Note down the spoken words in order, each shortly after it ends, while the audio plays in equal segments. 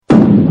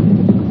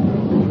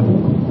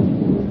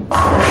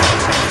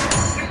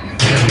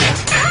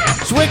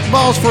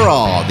Balls for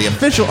All, the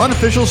official,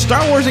 unofficial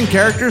Star Wars and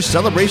Characters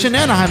Celebration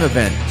Anaheim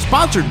event,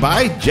 sponsored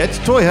by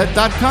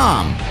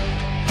JetsToyHut.com.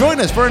 Join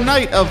us for a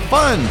night of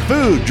fun,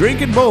 food,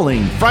 drink, and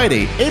bowling,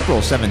 Friday, April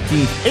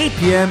 17th, 8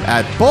 p.m.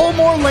 at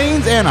Bowlmore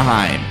Lanes,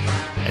 Anaheim.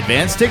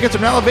 Advance tickets are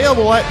now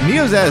available at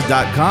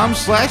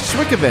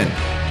NEOZAZ.com/SWIC-event.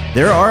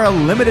 There are a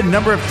limited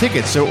number of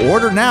tickets, so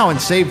order now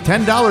and save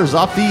 $10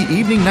 off the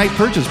evening night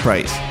purchase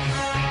price.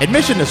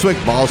 Admission to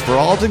SWIC Balls for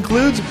All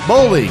includes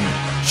bowling,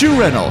 shoe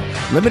rental,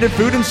 limited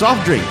food and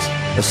soft drinks,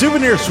 a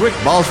souvenir SWIC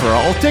Balls for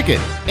All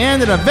ticket,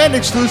 and an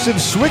event-exclusive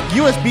SWIC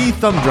USB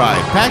thumb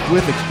drive packed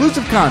with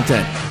exclusive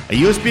content, a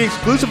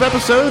USB-exclusive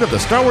episode of the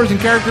Star Wars and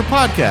Character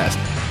podcast,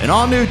 an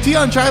all-new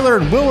Tion Chyler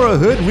and Wilra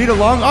Hood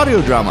read-along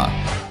audio drama,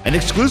 an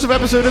exclusive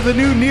episode of the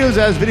new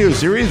NEOZAZ video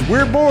series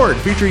We're Bored,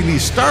 featuring the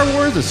Star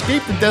Wars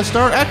Escape the Death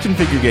Star action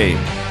figure game,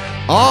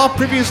 all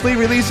previously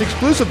released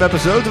exclusive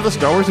episodes of the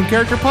Star Wars and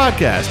Character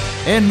podcast,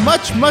 and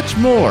much, much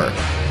more.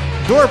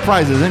 Door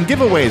prizes and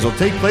giveaways will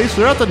take place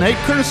throughout the night,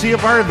 courtesy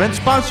of our event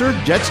sponsor,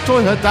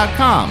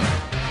 JetsToyHut.com.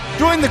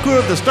 Join the crew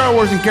of the Star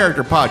Wars and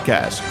Character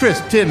podcast, Chris,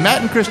 Tim,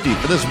 Matt, and Christy,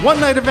 for this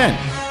one-night event.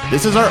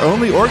 This is our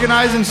only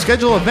organized and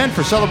scheduled event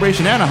for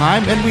Celebration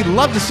Anaheim, and we'd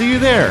love to see you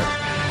there.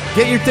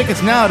 Get your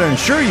tickets now to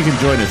ensure you can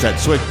join us at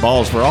SWIC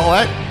Balls for All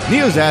at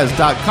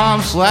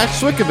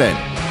NEOZAZ.com/SWIC-event.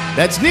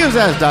 That's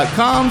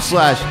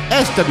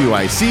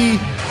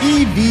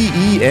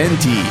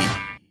NEOZAZ.com/SWICEVENT.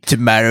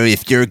 Tomorrow,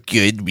 if you're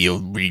good, we'll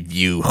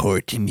review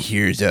Horton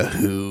Hears a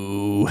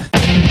Who.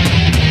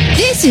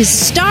 This is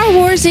Star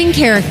Wars in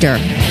Character,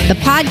 the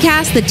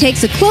podcast that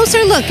takes a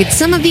closer look at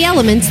some of the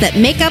elements that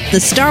make up the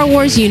Star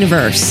Wars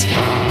universe.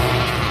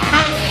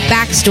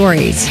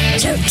 Backstories,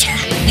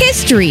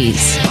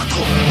 histories,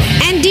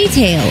 and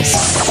details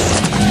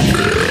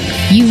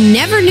you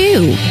never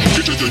knew,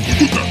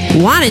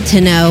 wanted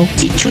to know,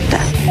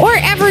 or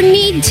ever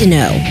need to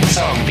know.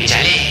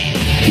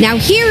 Now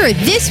here are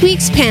this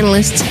week's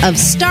panelists of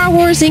Star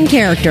Wars in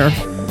Character.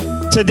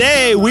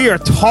 Today we are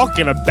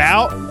talking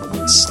about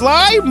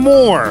Sly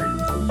Moore.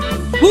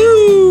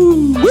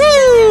 Woo!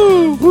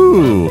 Woo!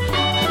 Woo!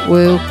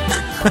 Woo.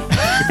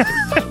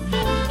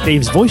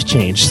 Dave's voice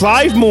changed.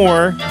 Sly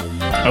Moore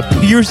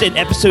appears in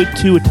Episode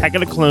 2, Attack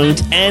of the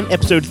Clones, and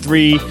Episode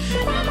 3,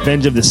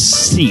 Revenge of the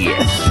Sith.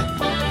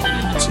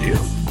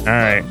 All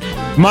right.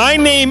 My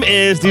name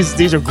is...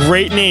 These are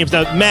great names.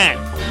 Now, Matt,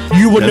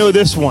 you would know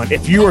this one.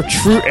 If you're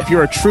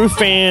a true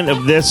fan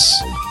of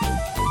this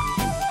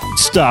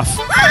stuff,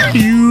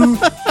 you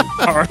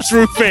are a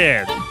true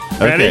fan.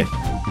 Ready? Okay.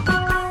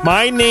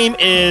 My name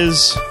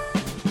is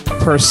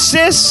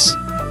Persis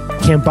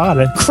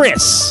Kambata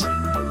Chris.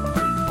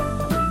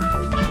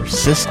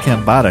 Sis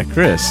Kambata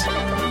Chris.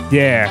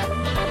 Yeah.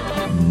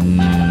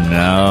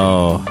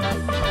 No.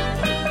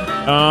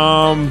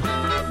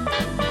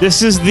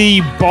 This is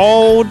the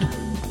bald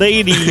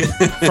lady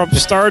from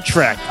Star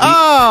Trek.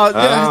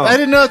 I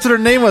didn't know that's what her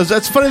name was.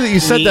 That's funny that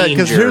you said that,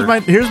 because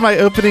here's my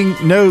opening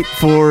note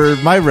for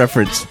my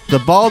reference. The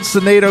bald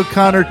Sinead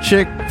O'Connor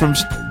chick from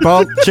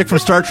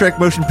Star Trek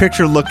motion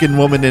picture looking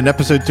woman in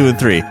Episode 2 and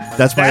 3.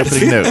 That's my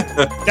opening note.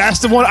 That's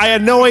the one. I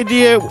had no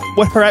idea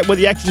what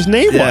the actress'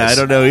 name was. Yeah, I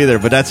don't know either,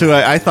 but that's who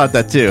I thought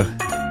that too.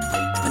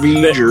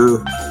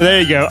 Ranger.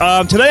 There you go.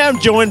 Today I'm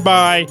joined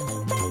by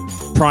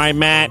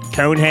Primat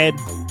Conehead.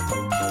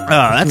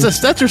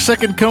 That's her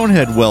second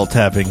Conehead well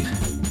tapping.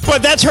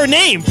 But that's her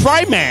name,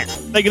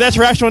 Primat. Like, that's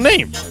her actual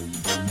name.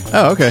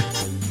 Oh, okay.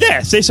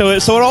 Yeah, see, so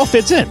it all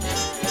fits in.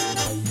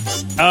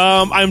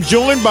 I'm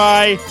joined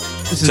by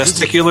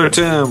Testicular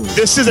Tim.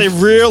 This is a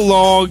real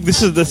long.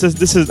 This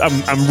is.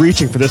 I'm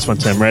reaching for this one,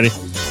 Tim. Ready?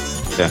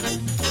 Yeah.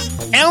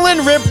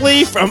 Ellen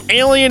Ripley from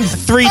Alien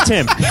 3,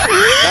 Tim. There you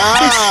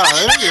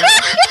go.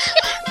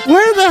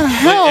 Where the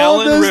hell?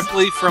 Ellen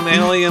Ripley from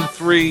Alien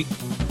 3.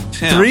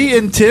 Tim. 3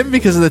 and Tim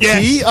because of the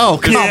T? Oh,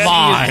 come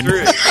on.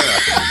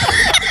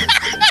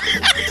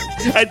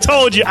 I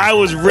told you I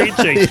was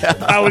reaching. Yeah.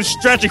 I was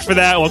stretching for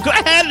that one.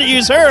 I had to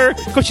use her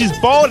because she's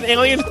bald in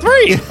Alien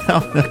 3.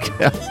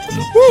 Okay.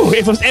 Woo, if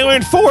it was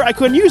Alien 4, I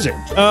couldn't use it.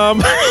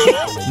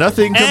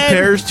 Nothing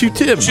compares to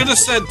Tim. Should have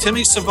said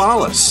Timmy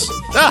Savalas.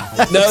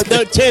 No,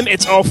 Tim,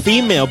 it's all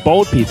female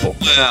bald people.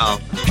 Well,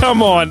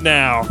 come on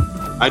now.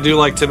 I do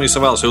like Timmy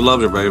Savalas. Who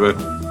loved her, baby?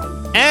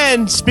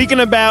 And speaking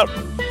about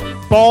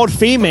bald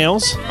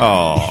females.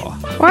 Oh.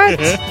 What?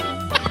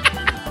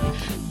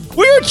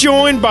 We are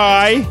joined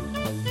by...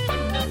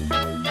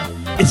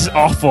 This is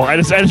awful. I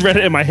just read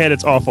it in my head.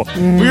 It's awful.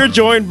 We are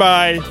joined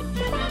by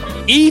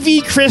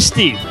Evie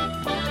Christie.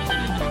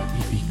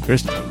 Evie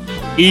Christie.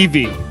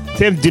 Evie.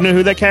 Tim, do you know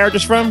who that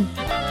character's from?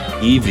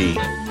 Evie.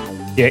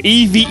 Yeah,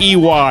 Evey.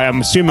 I'm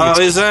assuming. Oh,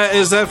 is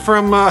that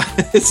from?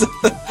 Is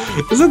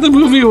that the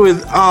movie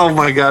with? Oh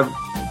my God,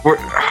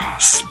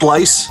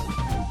 Splice?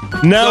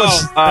 No,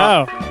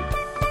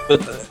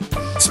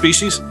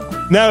 Species?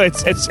 No, it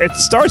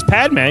stars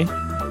Padme.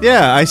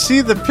 Yeah, I see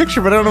the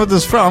picture, but I don't know what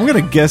this is from. I'm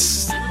gonna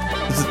guess.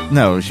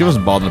 No, she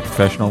wasn't bald in The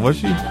Professional, was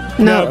she?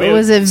 No, it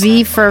was a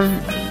V for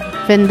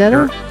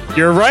Vendetta.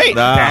 You're right.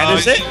 That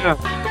is it. Yeah.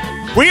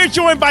 We are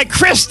joined by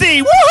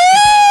Christy.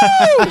 Woohoo!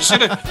 You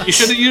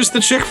should have used the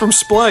chick from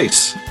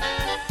Splice.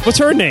 What's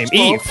her name?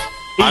 Eve.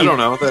 I don't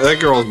know. That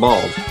girl's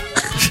bald.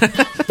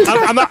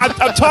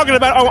 I'm talking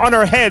about on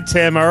her head,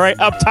 Tim. All right,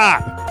 up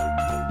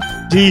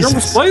top.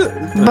 Jesus.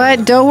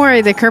 But don't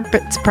worry, the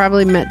carpets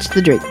probably match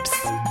the drapes.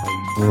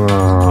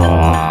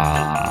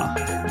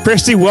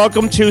 Christy,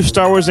 welcome to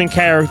Star Wars in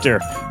Character.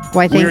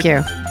 Why, thank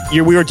you.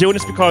 We are doing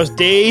this because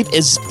Dave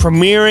is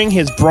premiering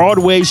his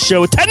Broadway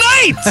show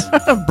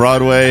tonight.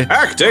 Broadway,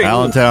 Acting.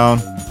 Allentown,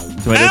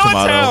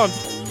 Tomato.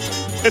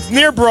 It's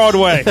near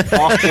Broadway.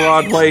 Off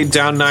Broadway,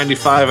 down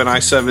 95 and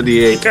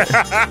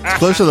I-78.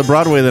 Closer to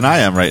Broadway than I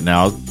am right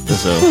now.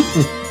 So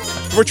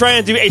We're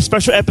trying to do a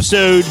special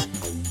episode.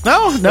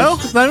 No,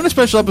 it's not even a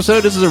special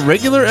episode. This is a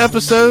regular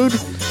episode.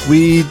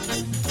 We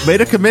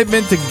made a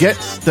commitment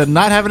to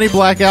not have any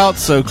blackouts,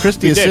 so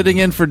Christy is sitting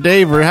in for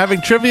Dave. We're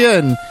having trivia,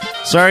 and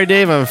sorry,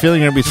 Dave, I have a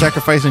feeling you're going to be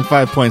sacrificing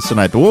 5 points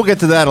tonight, but we'll get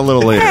to that a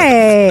little later.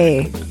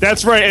 Hey!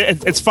 That's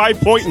right. It's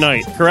 5-point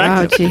night,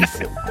 correct? Oh,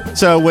 jeez.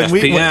 So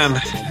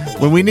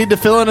when we need to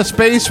fill in a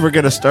space, we're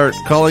going to start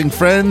calling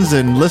friends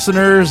and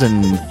listeners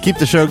and keep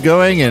the show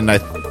going, and I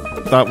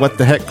thought, what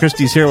the heck,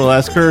 Christy's here, we'll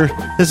ask her.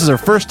 This is her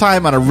first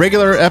time on a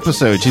regular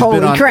episode. She's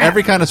been on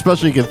every kind of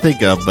special you can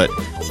think of, but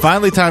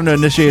finally time to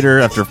initiate her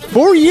after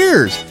 4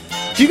 years.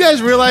 Do you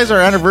guys realize our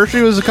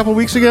anniversary was a couple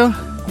weeks ago?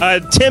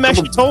 Tim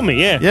actually told me,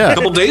 yeah. A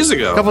couple days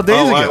ago.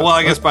 Well,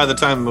 I guess by the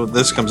time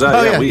this comes out,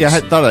 I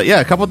thought that.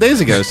 Yeah, a couple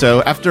days ago.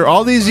 So after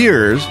all these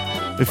years,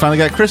 we finally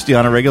got Christy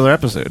on a regular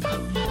episode.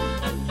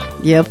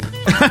 Yep.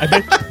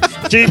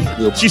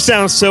 She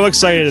sounds so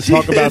excited to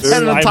talk about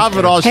and on top of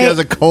it all, she has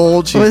a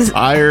cold. She's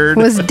tired.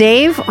 Was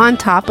Dave on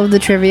top of the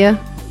trivia?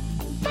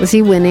 Was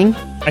he winning?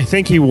 I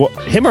think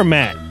him or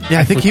Matt. Yeah,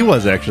 I think he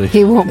was, actually.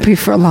 He won't be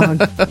for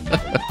long. All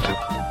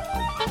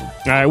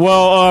right,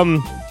 well,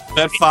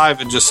 bet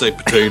 5 and just say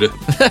potato.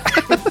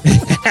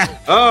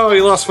 Oh, he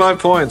lost 5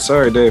 points.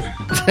 Sorry, Dave.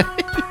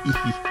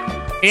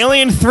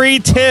 Alien 3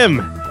 Tim.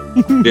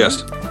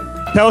 Yes.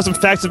 Tell us some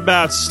facts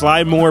about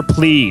Sly Moore,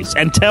 please.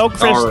 And tell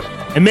Chris,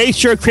 and make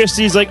sure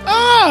Christy's like,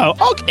 oh,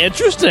 okay,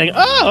 interesting.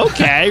 Oh,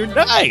 okay,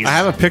 nice. I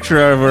have a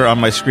picture of her on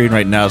my screen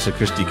right now, so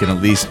Christy can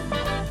at least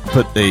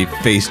put a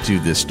face to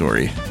this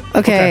story.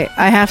 Okay,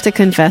 I have to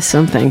confess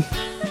something.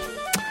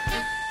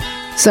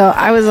 So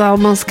I was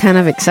almost kind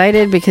of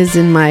excited because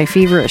in my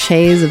feverish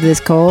haze of this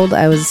cold,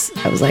 I was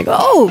like,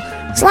 oh,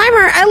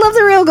 Slimer, I love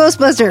the real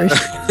Ghostbusters.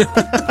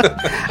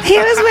 He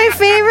was my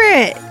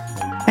favorite.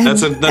 And,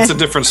 that's a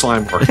different Sly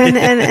Moore.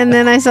 and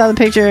then I saw the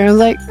picture and I was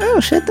like, oh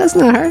shit, that's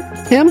not her.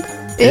 Him?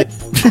 It?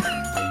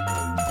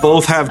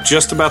 Both have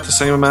just about the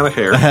same amount of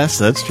hair. Yes,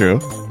 that's true.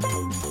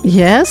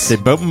 Yes. They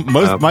both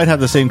might have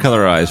the same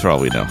color eyes for all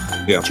we know.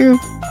 Yeah. True.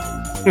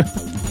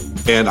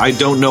 And I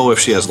don't know if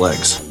she has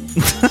legs.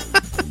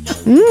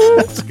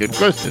 That's a good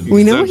question.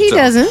 We know he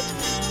doesn't.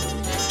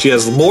 She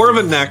has more of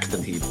a neck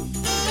than he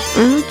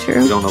does.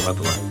 True. We don't know about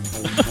the leg.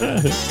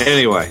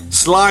 Anyway,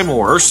 Sly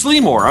Moore or Sly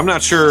Moore. I'm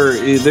not sure.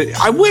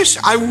 I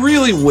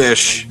really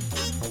wish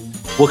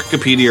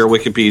Wikipedia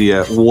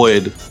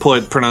would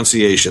put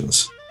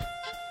pronunciations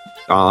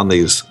on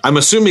these. I'm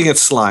assuming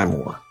it's Sly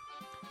Moore,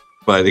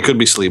 but it could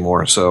be Sly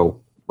Moore.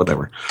 So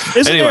whatever.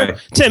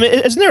 Tim,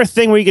 isn't there a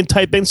thing where you can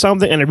type in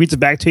something and it reads it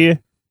back to you?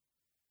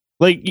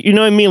 Like, you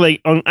know what I mean?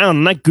 Like, I don't know,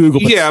 not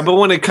Google. But but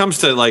when it comes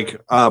to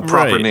like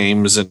proper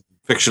names and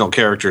fictional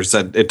characters,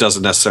 that it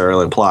doesn't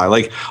necessarily apply.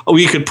 Like,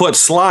 you could put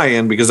Sly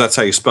in because that's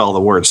how you spell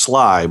the word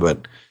Sly,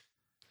 but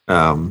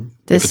if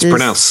it's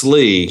pronounced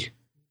Slee,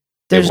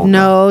 there's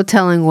no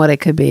telling what it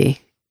could be.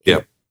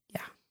 Yep.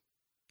 Yeah.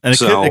 And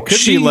it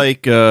could be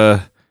like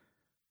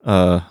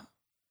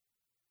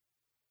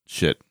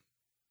shit.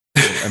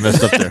 I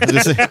messed up there.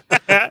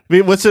 I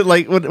mean, what's it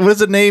like? What is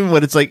the name?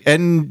 What it's like?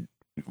 NYUGN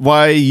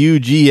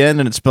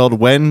and it's spelled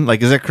when?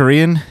 Like, is that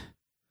Korean?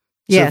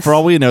 Yes. So for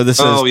all we know, this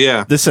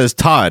says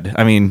Todd.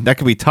 I mean, that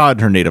could be Todd,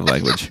 her native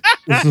language.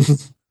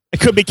 It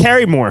could be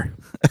Carrie Moore.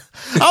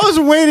 I was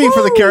waiting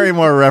for the Carrie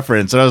Moore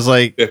reference, and I was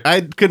like,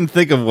 I couldn't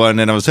think of one,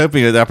 and I was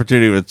hoping the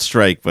opportunity would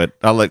strike, but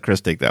I'll let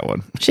Chris take that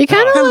one. She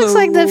kind of looks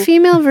like the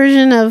female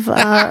version of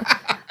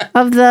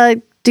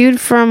the dude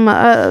from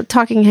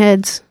Talking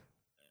Heads.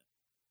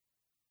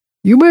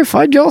 You may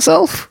find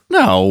yourself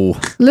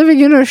living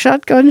in a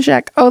shotgun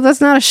shack. Oh,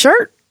 that's not a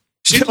shirt?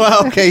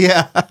 Well, okay,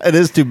 yeah. It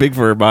is too big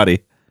for her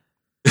body.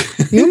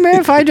 You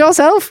may find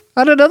yourself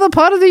on another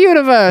part of the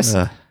universe.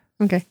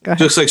 Okay, go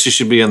ahead. Looks like she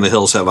should be in The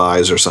Hills Have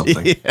Eyes or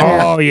something. Yeah.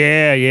 Oh,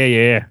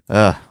 yeah.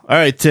 All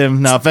right,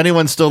 Tim. Now, if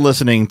anyone's still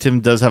listening,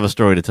 Tim does have a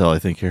story to tell, I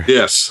think, here.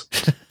 Yes.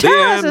 Tell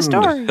us a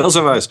story. Hills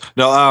Have Eyes.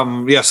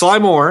 No, Sly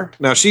Moore.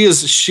 Now, she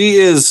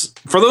is,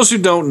 for those who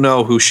don't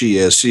know who she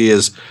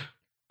is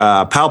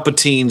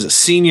Palpatine's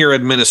senior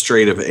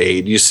administrative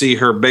aide. You see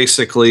her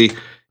basically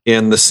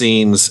in the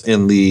scenes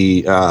in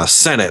the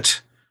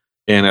Senate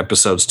in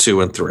episodes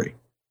 2 and 3.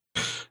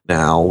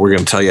 Now, we're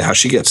going to tell you how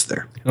she gets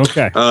there.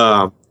 Okay.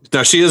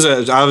 Now, she is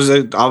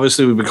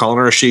obviously we've been calling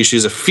her a she.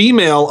 She's a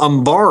female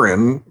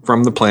Umbaran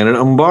from the planet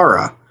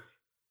Umbara.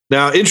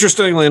 Now,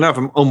 interestingly enough,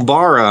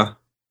 Umbara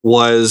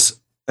was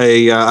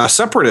a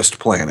separatist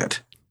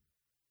planet.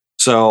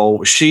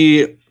 So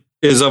she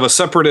is of a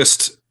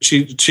separatist.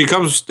 She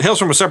hails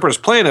from a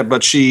separatist planet,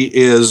 but she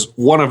is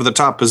one of the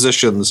top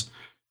positions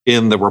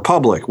in the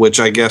Republic, which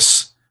I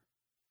guess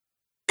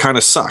kind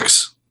of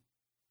sucks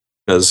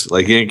because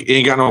like you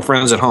ain't got no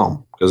friends at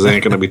home because they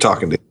ain't going to be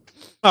talking to you.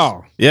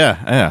 Oh,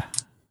 Yeah.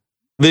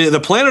 The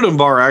planet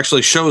Umbaran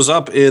actually shows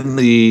up in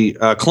the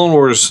Clone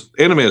Wars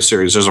animated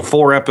series. There's a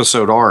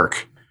 4-episode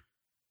arc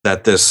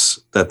that this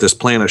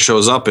planet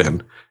shows up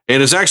in,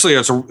 and it's actually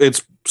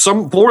it's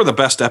four of the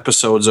best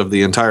episodes of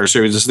the entire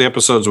series. It's the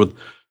episodes with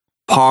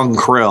Pong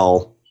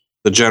Krell,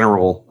 the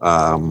general,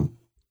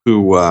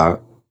 who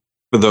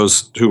for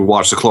those who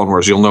watch the Clone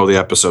Wars, you'll know the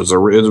episodes. They're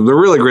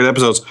really great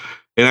episodes.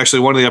 And actually,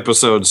 one of the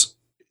episodes,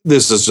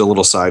 this is a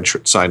little side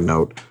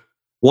note.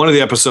 One of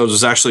the episodes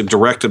was actually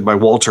directed by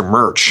Walter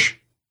Murch,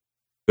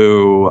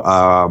 who,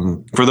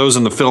 for those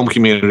in the film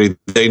community,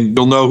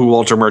 they'll know who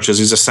Walter Murch is.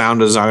 He's a sound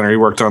designer. He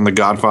worked on the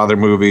Godfather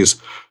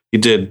movies. He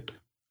did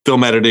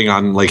film editing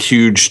on like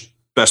huge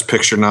Best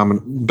Picture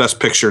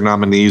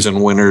nominees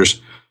and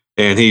winners.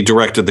 And he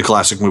directed the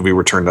classic movie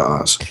Return to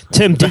Oz.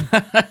 Tim, did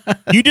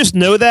you just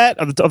know that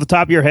off the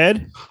top of your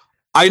head?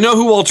 I know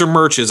who Walter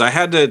Murch is. I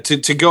had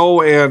to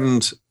go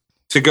and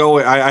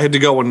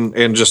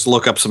just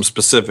look up some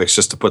specifics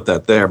just to put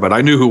that there. But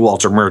I knew who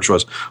Walter Murch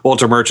was.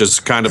 Walter Murch is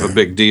kind of a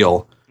big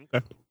deal.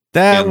 Okay.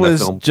 That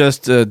was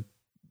just a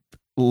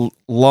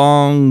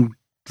long,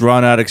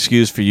 drawn-out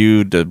excuse for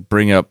you to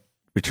bring up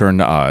Return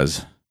to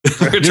Oz.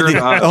 Return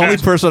to Oz. The only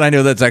person I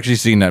know that's actually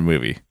seen that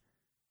movie.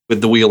 With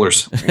the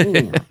Wheelers.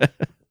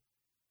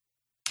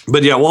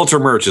 But yeah, Walter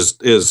Murch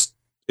is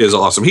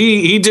awesome.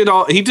 He did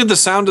the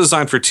sound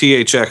design for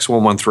THX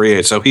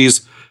 1138. So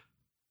he's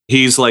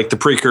like the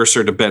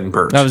precursor to Ben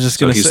Burtt. I was just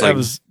going to say,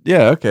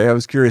 I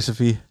was curious if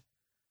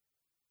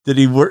did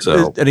he work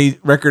any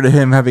record of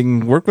him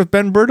having worked with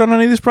Ben Burtt on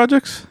any of these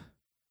projects?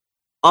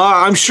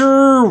 I'm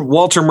sure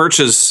Walter Murch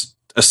has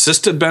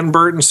assisted Ben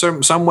Burtt in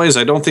some ways.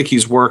 I don't think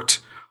he's worked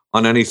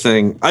on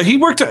anything. He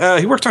worked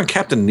on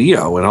Captain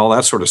Neo and all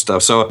that sort of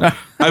stuff. So I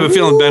have a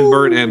feeling Ben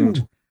Burtt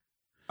and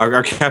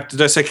our Captain.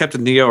 Did I say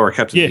Captain Neo or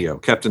Captain Neo?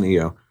 Captain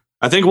Neo.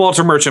 I think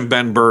Walter Murch and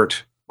Ben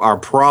Burtt are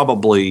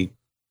probably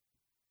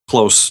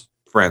close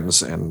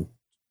friends and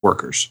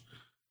workers.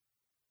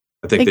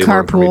 I think they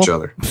learn from each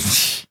other.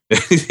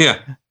 Yeah.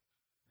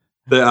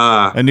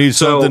 I need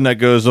something that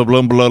goes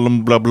blum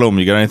blum blum blum.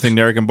 You got anything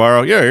there I can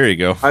borrow? Yeah, here you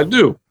go. I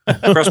do.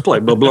 Press play.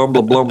 Blum blum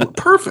blum blum.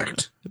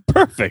 Perfect.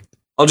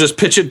 I'll just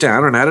pitch it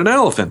down and add an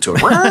elephant to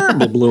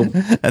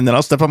it. And then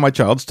I'll step on my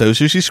child's toes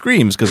so she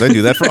screams because I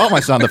do that for all my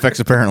sound effects,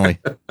 apparently.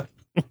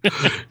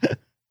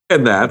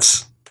 And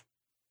that's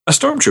a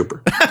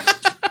stormtrooper.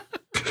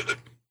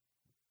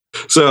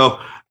 So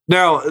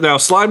now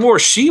Sly Moore,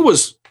 she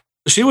was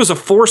a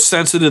force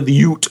sensitive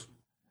Ute.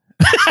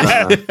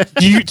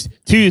 Ute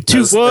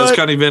to what? As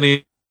Connie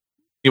Vinny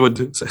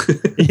would say.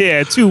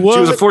 Yeah, to what?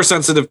 She was a force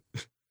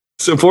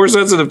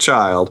sensitive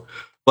child.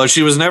 But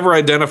she was never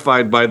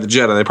identified by the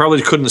Jedi. They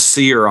probably couldn't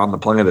see her on the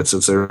planet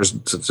since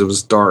it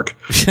was dark.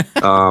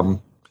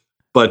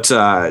 But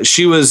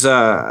she was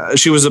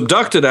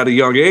abducted at a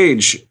young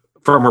age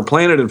from her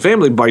planet and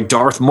family by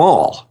Darth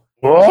Maul.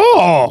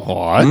 Oh,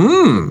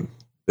 what?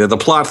 Yeah, the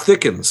plot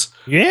thickens.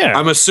 Yeah,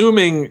 I'm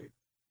assuming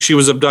she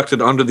was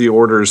abducted under the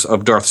orders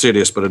of Darth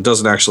Sidious, but it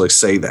doesn't actually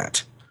say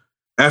that.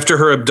 After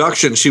her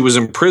abduction, she was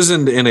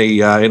imprisoned in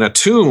a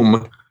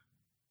tomb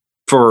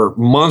for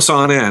months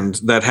on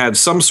end that had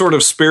some sort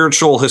of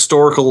spiritual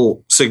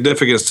historical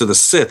significance to the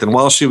Sith. And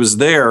while she was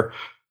there,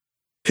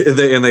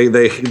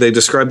 they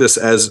describe this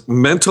as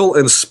mental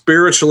and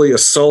spiritually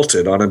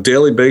assaulted on a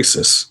daily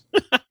basis.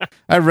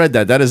 I read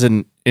that. That is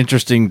an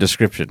interesting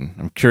description.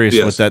 I'm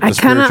curious what that I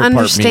kind of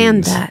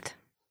understand that.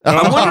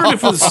 I'm wondering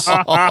if it's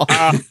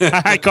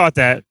I caught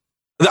that.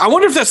 I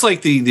wonder if that's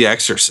like the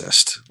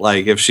Exorcist.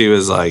 Like if she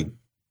was like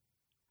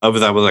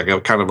that was like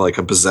a kind of like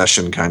a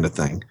possession kind of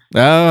thing.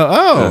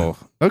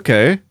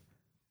 Okay.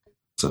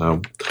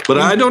 So, but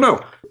I don't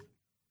know.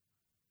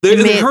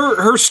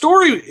 Her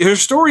story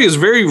is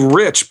very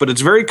rich, but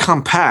it's very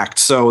compact.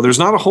 So there's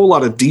not a whole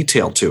lot of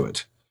detail to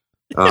it.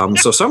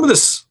 So some of the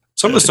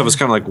stuff is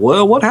kind of like,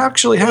 well, what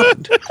actually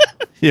happened?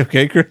 You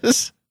okay,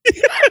 Chris?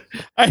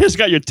 I just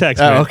got your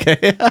text. Oh, okay.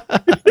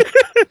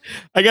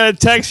 I got a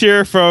text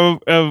here from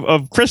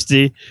of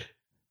Christy,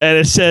 and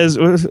it says,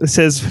 what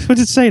did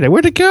it say there?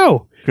 Where'd it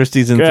go?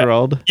 Christy's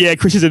enthralled. Yeah,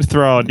 Christy's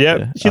enthralled. Yep.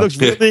 Yeah. She looks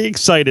really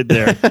excited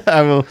there.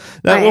 We'll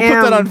put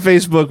that on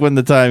Facebook when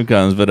the time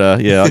comes. But I'll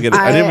get it.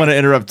 I didn't want to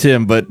interrupt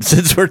Tim, but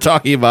since we're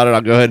talking about it,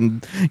 I'll go ahead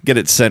and get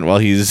it sent while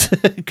he's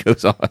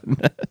goes on.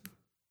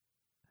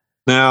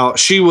 Now,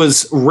 she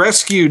was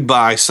rescued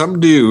by some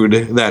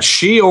dude that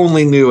she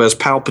only knew as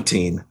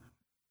Palpatine.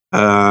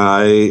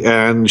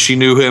 And she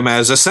knew him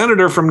as a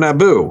senator from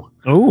Naboo.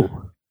 Oh.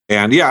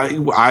 And yeah,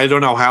 I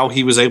don't know how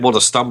he was able to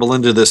stumble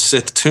into this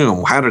Sith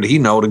tomb. How did he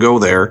know to go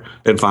there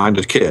and find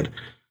a kid?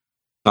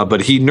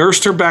 But he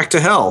nursed her back to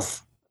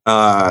health,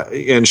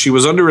 and she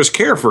was under his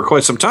care for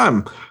quite some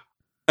time.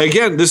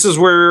 again, this is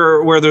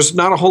where there's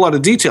not a whole lot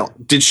of detail.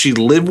 Did she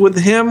live with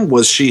him?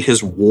 Was she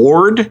his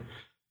ward?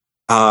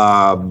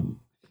 I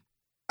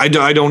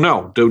don't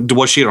know.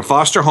 Was she in a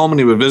foster home and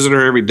he would visit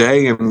her every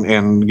day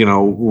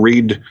and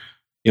read,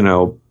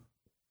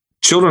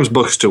 children's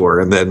books to her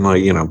and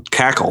then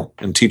cackle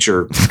and teach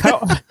her?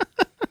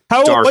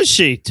 How old was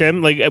she,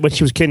 Tim? Like when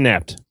she was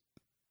kidnapped?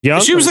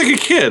 Young? She was like a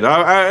kid.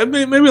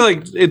 Maybe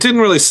like it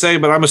didn't really say,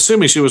 but I'm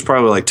assuming she was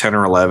probably like 10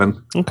 or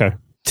 11. Okay.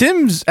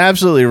 Tim's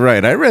absolutely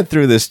right. I read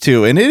through this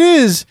too, and it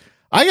is.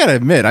 I gotta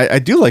admit, I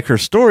do like her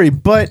story,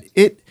 but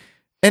I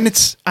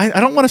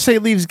don't want to say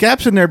it leaves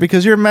gaps in there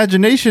because your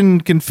imagination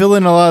can fill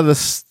in a lot of the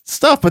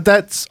stuff, but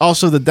that's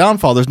also the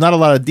downfall. There's not a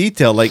lot of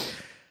detail. Like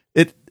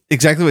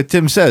exactly what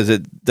Tim says.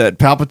 That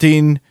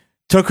Palpatine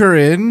took her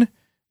in,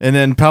 and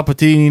then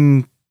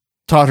Palpatine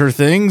taught her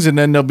things, and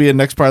then there'll be a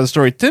next part of the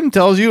story Tim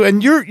tells you,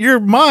 and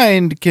your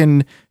mind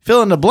can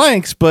fill in the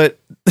blanks, but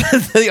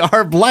they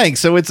are blank.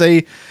 So it's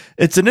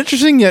an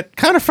interesting yet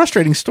kind of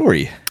frustrating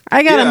story.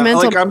 I got a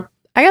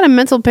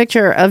mental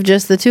picture of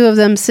just the two of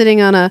them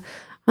sitting on a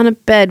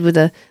bed with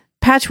a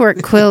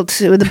patchwork quilt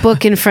with a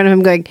book in front of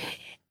him going,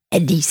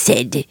 and he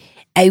said,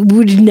 I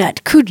would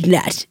not, could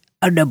not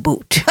on a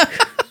boat.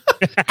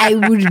 I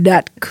would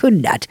not,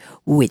 could not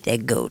with a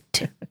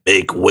goat.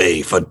 Make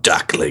way for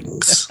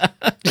ducklings.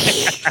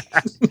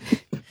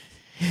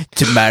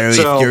 Tomorrow, if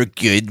you're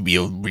good,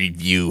 we'll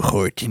review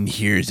Horton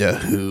Hears a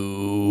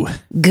Who.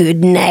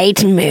 Good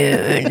night,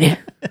 Moon.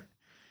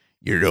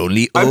 You're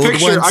only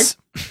old once.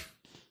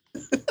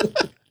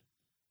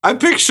 I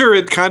picture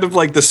it kind of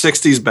like the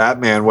 60s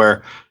Batman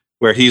where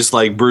he's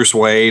like Bruce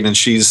Wayne and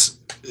she's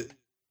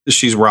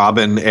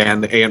Robin,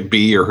 and Aunt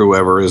B or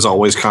whoever is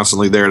always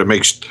constantly there to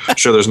make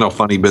sure there's no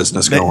funny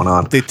business going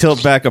on. They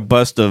tilt back a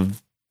bust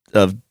of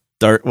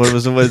Darth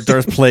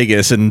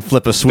Plagueis and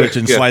flip a switch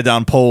and slide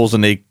down poles,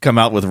 and they come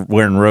out with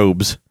wearing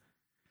robes.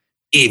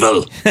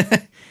 Evil.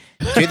 To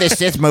the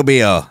Sith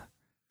mobile.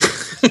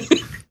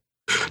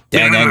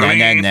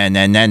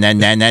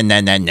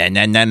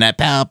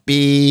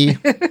 Palpy.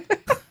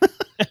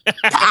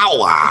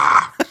 Power.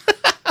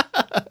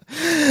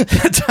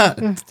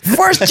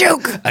 Force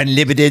joke.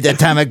 Unlimited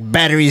atomic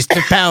batteries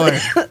to power.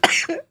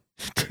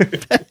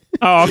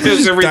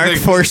 Because Dark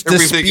force to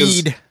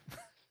speed.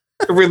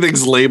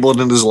 Everything's labeled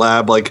in his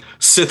lab like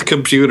Sith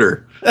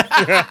computer.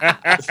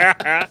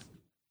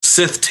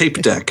 Sith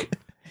tape deck.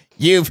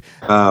 You've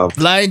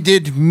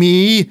blinded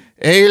me,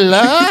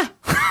 Ayla.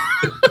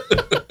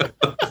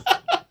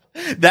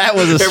 That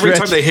was a stretch.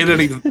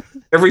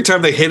 Every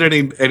time they hit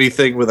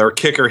anything with our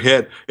kicker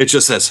hit, it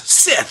just says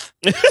Sith.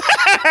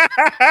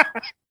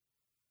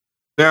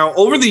 Now,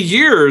 over the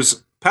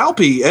years,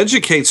 Palpy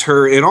educates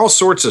her in all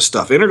sorts of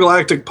stuff,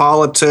 intergalactic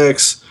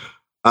politics,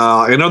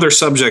 and other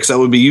subjects that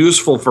would be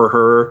useful for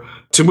her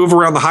to move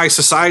around the high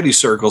society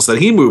circles that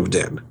he moved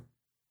in.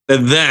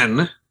 And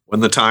then,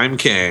 when the time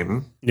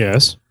came,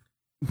 yes,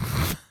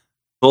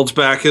 holds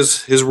back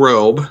his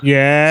robe,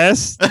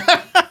 yes,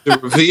 to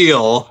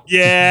reveal,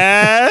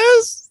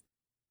 yes,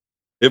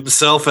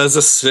 himself as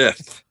a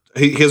Sith.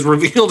 He has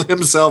revealed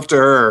himself to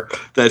her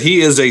that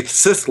he is a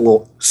Sith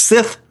Lord.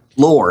 Sith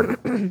Lord.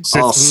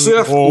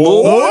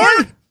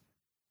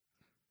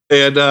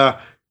 And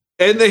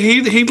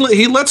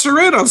he lets her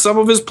in on some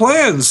of his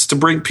plans to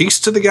bring peace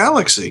to the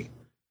galaxy.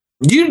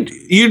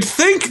 You'd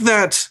think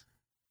that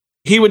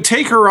he would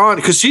take her on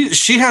because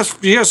she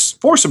has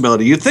force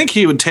ability. You'd think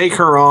he would take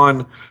her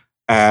on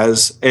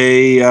as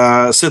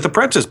a Sith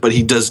apprentice, but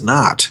he does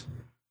not.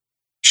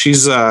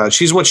 She's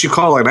what you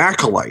call an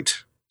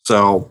acolyte.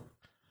 So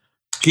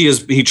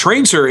he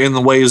trains her in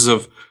the ways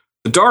of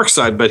the dark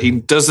side, but he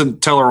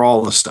doesn't tell her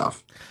all the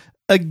stuff.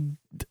 Out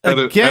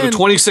of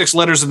 26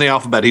 letters in the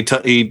alphabet,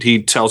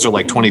 he tells her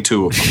like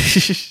 22 of them.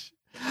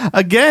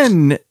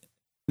 Again,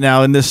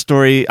 now in this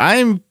story,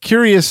 I'm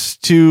curious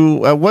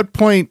to at what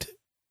point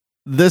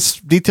this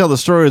detail of the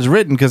story was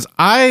written, because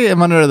I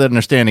am under the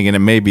understanding, and it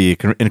may be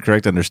an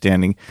incorrect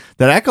understanding,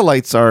 that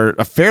acolytes are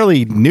a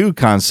fairly new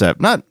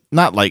concept. Not in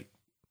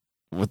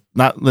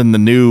the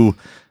new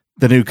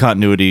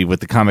continuity with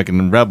the comic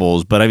and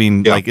Rebels, but I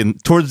mean, like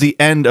towards the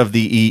end of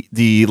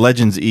the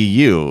Legends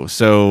EU.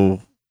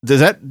 So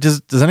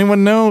does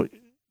anyone know?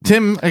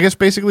 Tim, I guess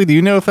basically, do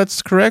you know if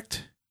that's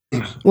correct?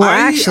 Well,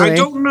 actually, I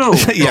don't know.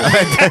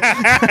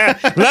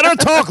 Let her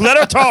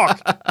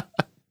talk.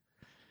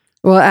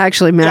 Well,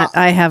 actually, Matt,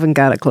 I haven't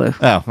got a clue.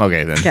 Oh,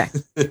 okay then. Okay.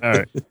 All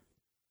right.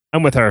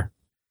 I'm with her.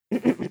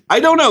 I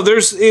don't know.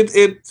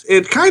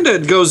 It kind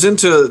of goes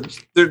into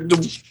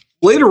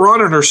later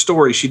on in her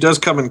story, she does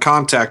come in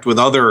contact with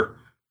other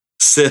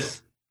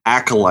Sith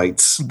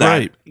acolytes.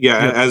 Right.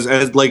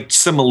 As like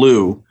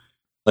Simalu,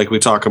 like we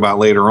talk about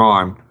later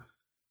on.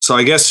 So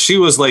I guess she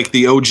was like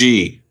the OG.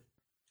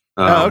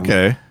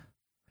 Okay.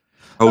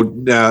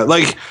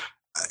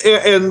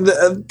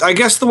 I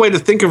guess the way to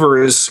think of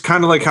her is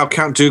kind of like how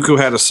Count Dooku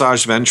had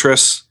Asajj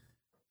Ventress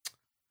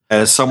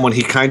as someone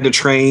he kind of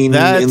trained.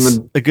 That's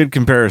a good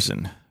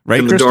comparison, right?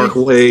 In the dark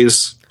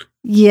ways.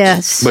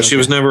 Yes. But she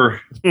was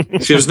never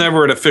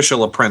an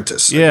official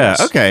apprentice. Yeah,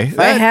 okay. If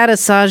I had a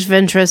Saj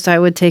Ventress, I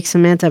would take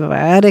some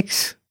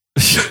antibiotics.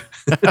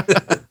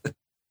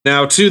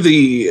 Now to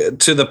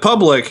the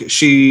public,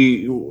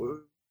 she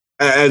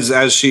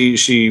as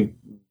she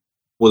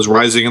was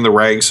rising in the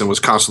ranks and was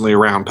constantly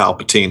around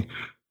Palpatine,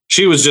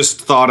 she was just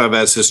thought of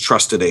as his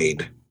trusted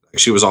aide.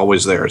 She was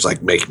always there. It's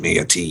like, make me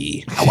a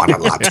tea. I want a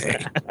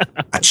latte,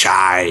 a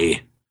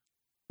chai.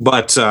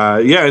 But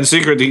in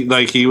secret, he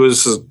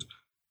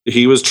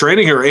was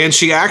training her, and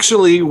she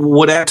actually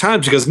would at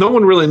times, because no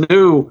one really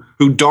knew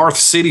who Darth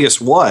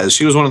Sidious was.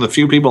 She was one of the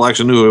few people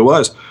actually knew who he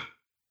was.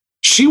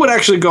 She would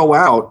actually go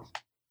out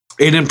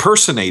and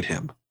impersonate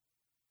him.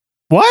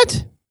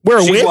 What?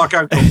 She'd walk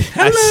out and go,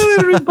 hello,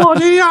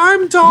 everybody.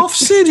 I'm Darth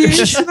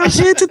Sidious, and I'm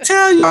here to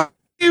tell you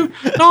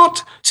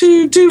not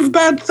to do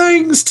bad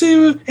things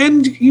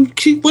and you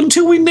keep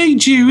until we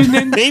need you, and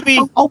then maybe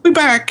I'll be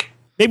back.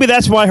 Maybe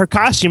that's why her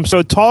costume's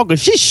so tall,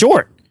 because she's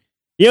short.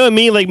 You know what I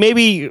mean? Like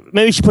maybe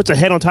she puts a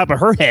head on top of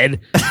her head,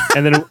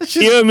 and then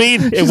you know what I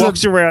mean? It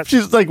walks around.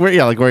 She's like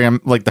wearing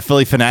like the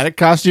Philly Fanatic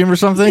costume or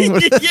something.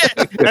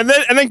 Yeah, and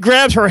then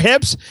grabs her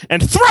hips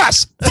and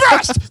thrust.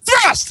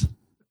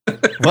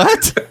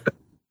 What?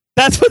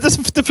 That's what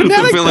the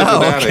fanatic.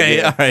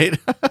 Okay, all right.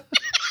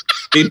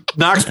 He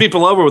knocks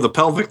people over with a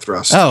pelvic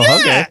thrust. Oh,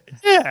 okay.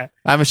 Yeah.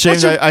 I'm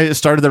ashamed I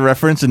started the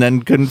reference and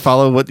then couldn't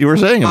follow what you were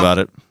saying about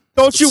it.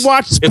 Don't you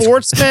watch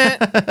sports, man?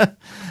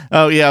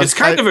 Oh, yeah. It's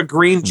kind of a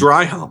green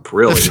dry hump,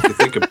 really, if you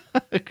think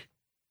about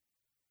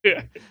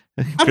it.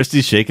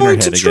 Christy's shaking her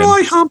head again. I'm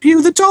going to dry hump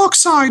you the dark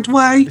side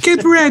way.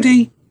 Get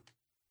ready.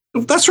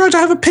 That's right, I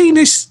have a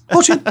penis.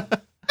 Watch it.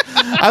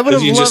 I would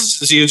have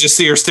loved... You just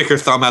see her stick her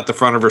thumb out the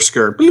front of her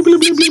skirt. Bleep, bleep,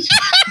 bleep, bleep.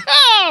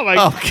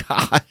 Oh,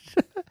 God.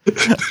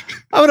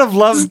 I would have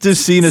loved to have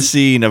seen a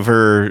scene of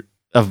her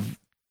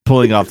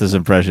pulling off this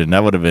impression.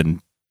 That would have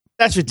been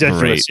That's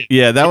ridiculous. Great.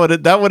 Yeah, that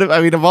would have.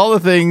 I mean, of all the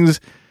things,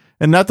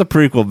 and not the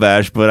prequel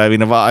bash, but I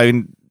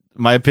mean,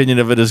 my opinion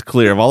of it is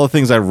clear. Of all the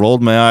things I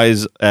rolled my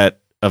eyes at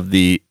of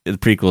the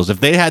prequels, if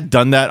they had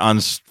done that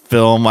on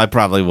film, I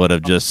probably would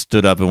have just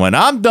stood up and went,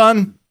 "I'm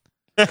done.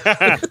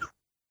 I'm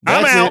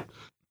out."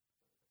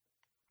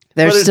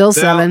 There's still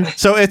 7.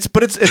 So it's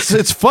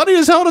funny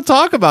as hell to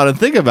talk about and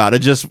think about it.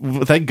 Just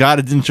thank God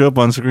it didn't show up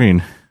on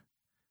screen.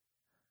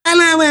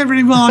 Hello,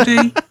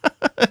 everybody.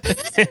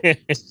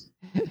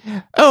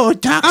 Oh,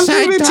 dark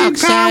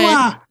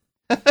side.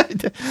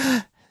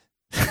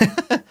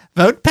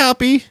 Vote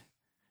Palpy.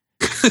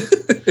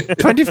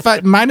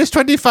 25 minus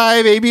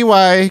 25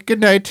 ABY.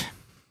 Good night.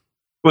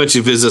 When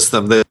she visits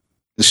them,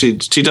 she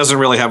doesn't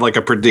really have like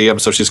a per diem,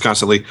 so she's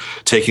constantly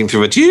taking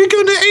through it. You're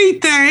gonna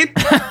eat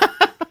that.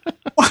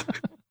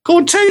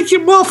 Go take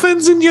your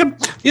muffins and your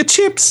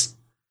chips.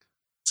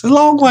 It's a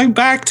long way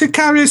back to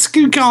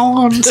Coruscant.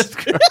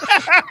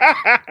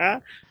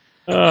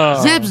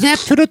 Zap zap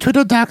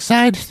twiddle dark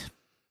side.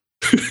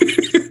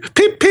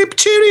 Pip pip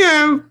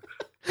cheerio.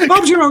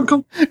 Bob's your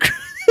uncle.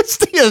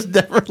 Christy has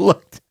never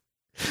looked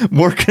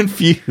more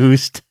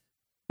confused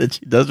than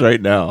she does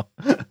right now.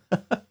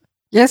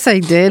 Yes, I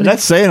did. And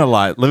that's saying a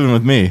lot, living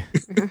with me.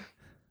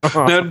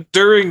 Now,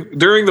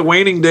 during the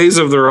waning days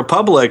of the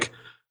Republic,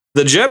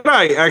 the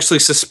Jedi actually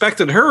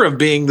suspected her of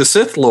being the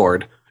Sith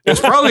Lord. It's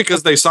probably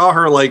because they saw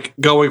her like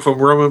going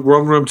from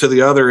room to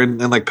the other in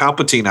like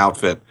Palpatine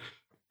outfit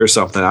or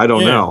something. I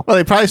don't know. Well,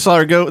 they probably saw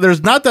her go.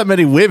 There's not that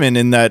many women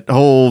in that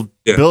whole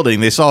building.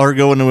 They saw her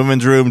go in the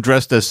women's room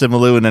dressed as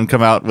Simalu and then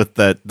come out with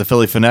the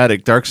Philly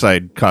Fanatic dark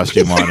side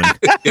costume on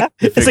and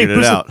figured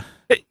it out.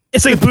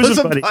 It's like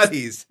bosom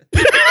buddies.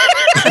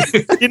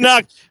 You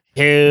knock.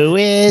 Who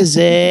is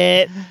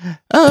it?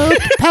 Oh,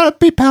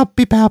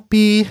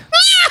 Palpy.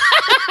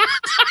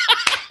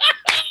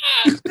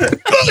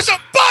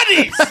 Bosom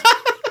buddies.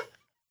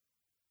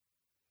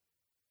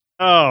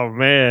 Oh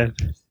man.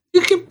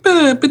 You can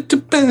burp it to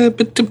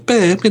burp it to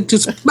burp it.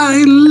 It's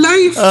my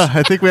life.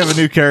 I think we have a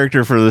new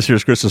character for this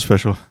year's Christmas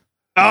special.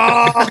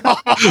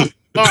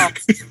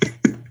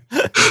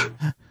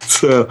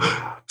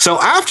 So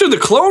after the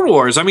Clone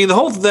Wars, I mean the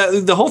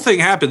whole thing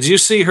happens. You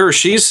see her;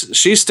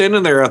 she's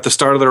standing there at the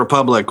start of the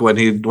Republic when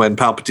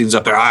Palpatine's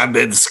up there. I've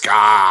been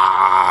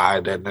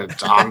scarred and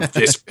I'm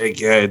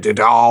disfigured and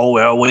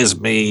well is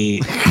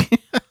me.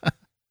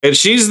 And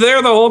she's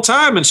there the whole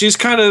time, and she's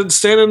kind of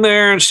standing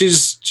there, and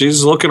she's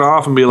looking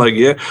off and be like,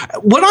 "Yeah."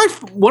 When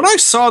I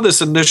saw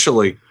this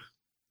initially,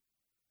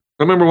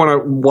 I remember when I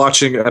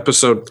watching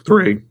Episode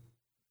 3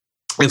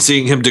 and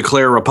seeing him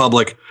declare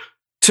Republic.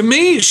 To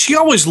me, she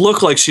always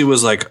looked like she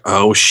was like,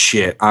 "Oh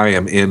shit, I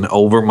am in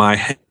over my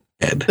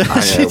head.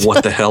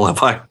 What the hell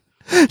have I?"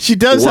 She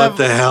does. What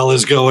the hell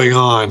is going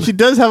on? She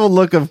does have a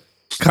look of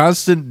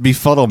constant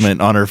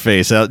befuddlement on her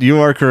face.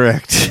 You are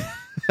correct.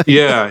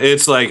 Yeah,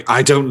 it's like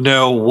I don't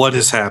know what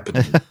is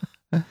happening.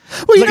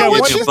 Well, you know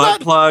what? She's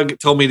butt plug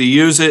told me to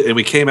use it, and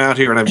we came out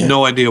here, and I have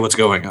no idea what's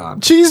going on.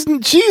 She's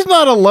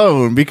not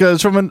alone,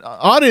 because from an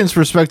audience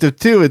perspective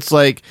too, it's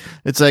like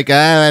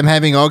I'm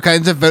having all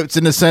kinds of votes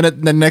in the Senate,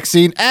 and the next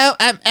scene,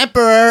 I'm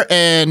emperor,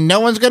 and no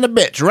one's gonna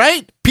bitch,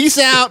 right? Peace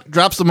out.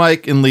 Drops the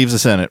mic and leaves the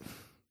Senate.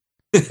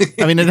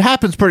 I mean, it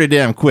happens pretty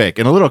damn quick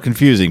and a little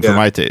confusing for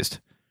my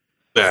taste.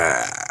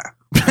 That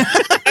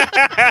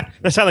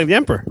sounds like the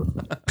emperor.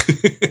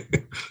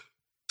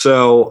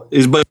 So,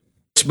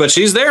 but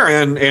she's there,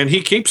 and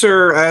he keeps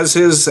her as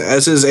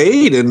his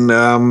aide,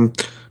 and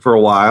for a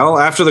while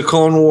after the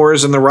Clone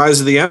Wars and the rise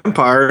of the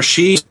Empire,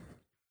 she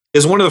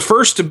is one of the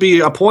first to be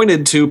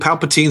appointed to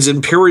Palpatine's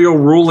Imperial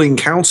Ruling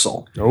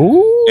Council.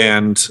 Oh,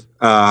 and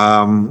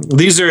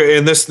these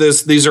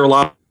are a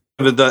lot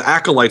of the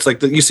acolytes,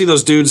 like you see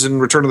those dudes in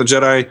Return of the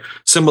Jedi.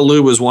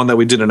 Simalu was one that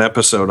we did an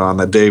episode on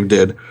that Dave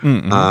did.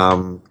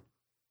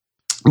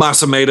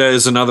 Masameda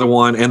is another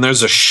one, and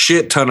there's a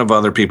shit ton of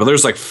other people.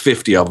 There's like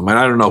 50 of them, and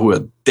I don't know who a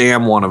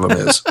damn one of them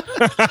is.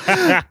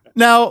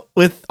 Now,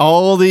 with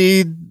all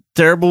the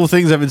terrible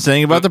things I've been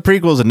saying about the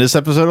prequels in this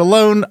episode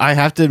alone, I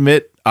have to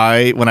admit,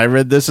 when I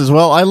read this as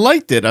well, I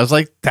liked it. I was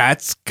like,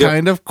 that's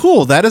kind of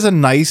cool. That is a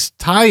nice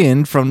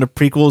tie-in from the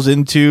prequels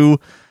into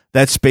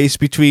that space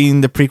between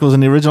the prequels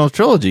and the original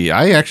trilogy.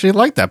 I actually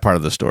like that part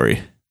of the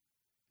story.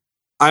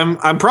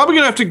 I'm probably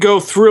gonna have to go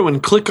through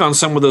and click on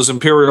some of those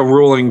Imperial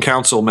Ruling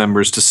Council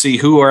members to see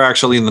who are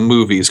actually in the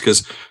movies,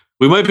 because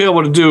we might be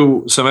able to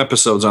do some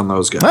episodes on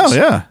those guys. Oh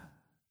yeah,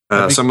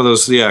 some of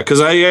those, because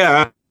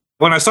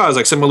when I saw it, I was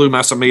like Simalu,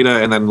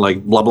 Masameda, and then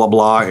like blah blah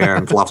blah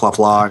and blah blah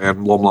blah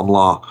and blah blah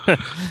blah.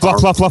 Blah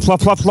blah blah blah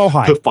blah flow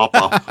high. Blah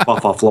blah blah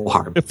blah flow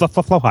high. Blah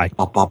blah flow high.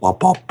 Blah blah blah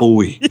blah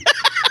boy.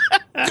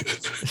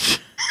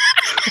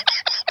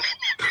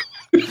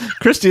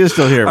 Christy is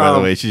still here, by the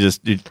way. She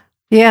just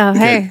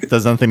hey.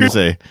 does nothing to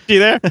say. You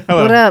there?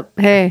 Hello. What up?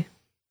 Hey.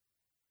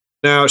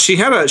 Now she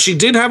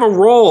did have a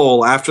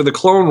role after the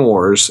Clone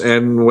Wars,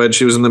 and when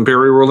she was in the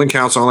Imperial Ruling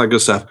Council, all that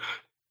good stuff.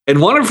 And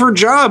one of her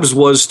jobs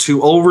was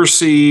to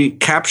oversee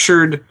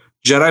captured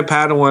Jedi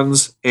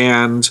Padawans,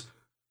 and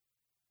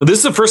this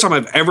is the first time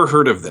I've ever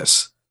heard of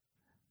this.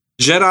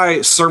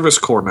 Jedi Service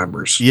Corps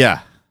members.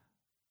 Yeah.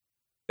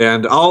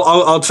 And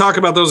I'll talk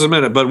about those in a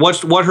minute. But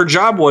what her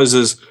job was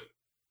is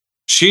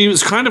she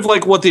was kind of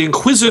like what the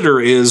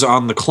Inquisitor is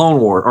on the Clone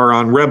War or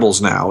on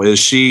Rebels now. Is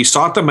she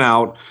sought them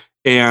out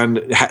and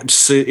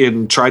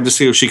tried to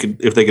see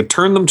if they could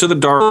turn them to the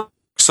dark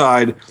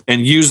side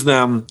and use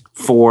them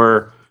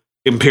for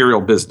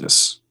Imperial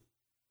business.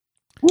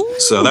 Ooh.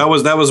 So that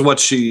was what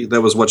she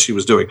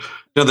was doing.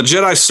 Now the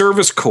Jedi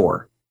Service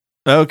Corps.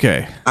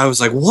 Okay. I was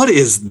like, what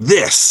is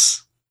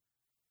this?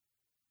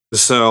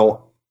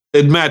 So,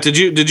 and Matt, did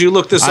you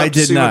look this up? I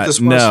did not. What this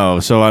was? No,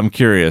 so I'm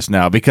curious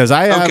now because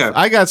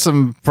I got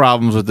some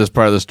problems with this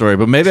part of the story,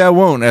 but maybe I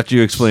won't after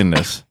you explain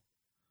this.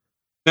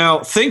 Now,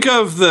 think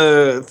of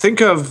the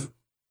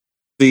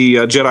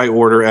Jedi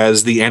Order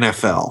as the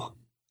NFL.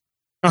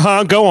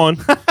 Go on.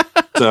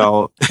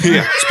 So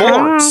yeah,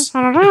 sports.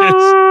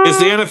 It's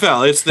the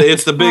NFL. It's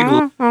the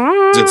big.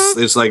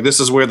 It's like this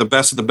is where the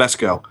best of the best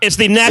go. It's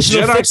the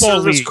National Jedi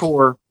Football Service League.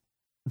 Corps.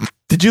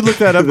 Did you look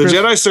that up? The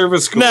Jedi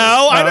Service Corps.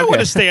 No, I know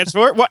what it stands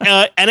for.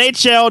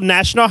 NHL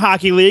National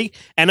Hockey League,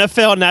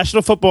 NFL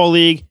National Football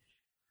League.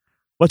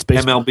 What's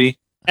baseball? MLB.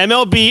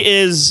 MLB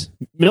is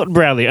Milton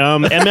Bradley.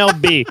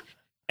 MLB.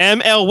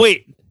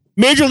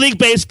 Major League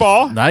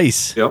Baseball.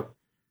 Nice. Yep.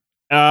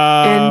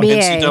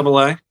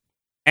 NBA.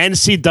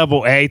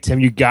 NCAA. Tim,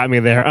 you got me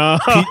there.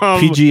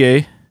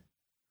 PGA.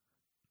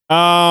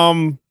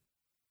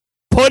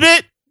 Put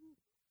it.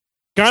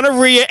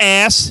 Gonorrhea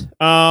ass.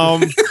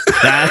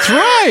 That's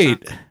right.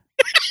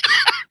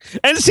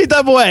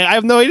 NCAA. I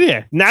have no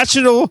idea.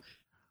 National.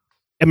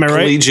 Am I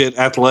right? Collegiate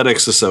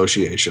Athletics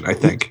Association, I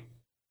think.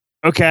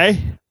 Okay.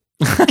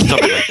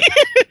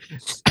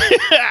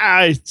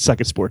 I suck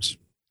at sports.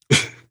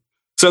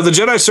 So the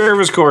Jedi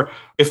Service Corps,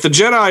 if the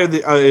Jedi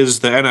is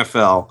the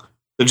NFL,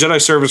 the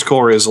Jedi Service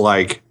Corps is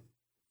like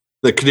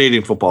the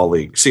Canadian Football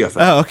League, CFL.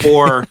 Oh, okay.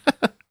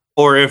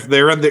 Or if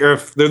they're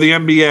the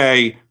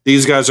NBA,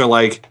 these guys are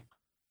like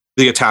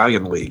the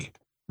Italian League.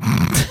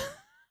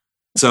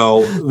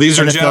 So these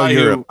are Jedi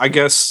who, I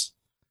guess,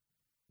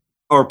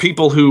 are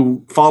people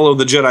who follow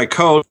the Jedi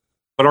code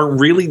but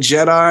aren't really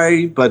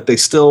Jedi, but they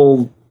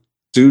still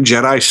do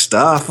Jedi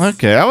stuff.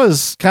 Okay, I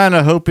was kind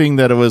of hoping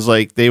that it was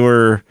like they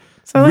were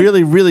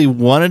really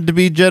wanted to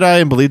be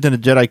Jedi and believed in the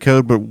Jedi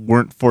code, but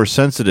weren't Force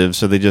sensitive,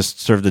 so they just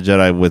served the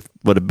Jedi with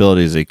what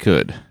abilities they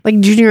could. Like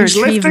junior He's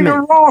lifting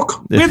a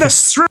rock with a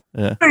string.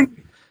 Yeah.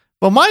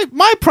 Well,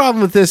 my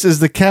problem with this is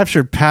the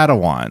captured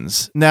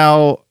Padawans.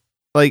 Now,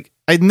 like,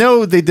 I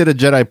know they did a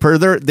Jedi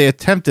purge. They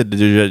attempted to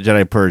do a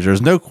Jedi purge.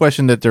 There's no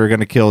question that they were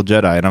going to kill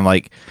Jedi, and I'm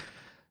like,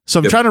 so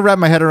I'm trying to wrap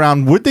my head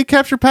around, would they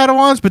capture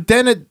Padawans? But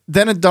then it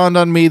dawned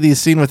on me the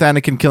scene with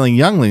Anakin killing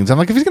younglings. I'm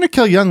like, if he's going to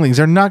kill younglings,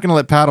 they're not going to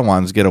let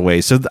Padawans get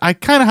away. So I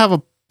kind of have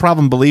a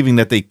problem believing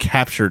that they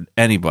captured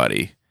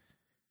anybody.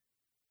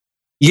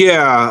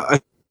 Yeah,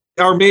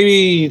 or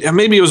maybe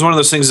it was one of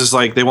those things. Is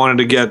like they wanted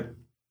to get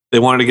they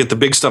wanted to get the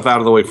big stuff out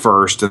of the way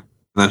first, and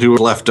then who was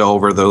left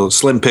over, those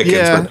slim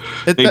pickings,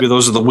 but maybe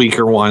those are the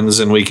weaker ones,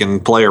 and we can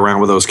play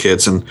around with those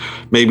kids and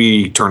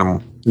maybe turn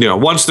them,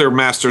 once their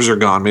masters are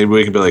gone, maybe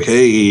we can be like,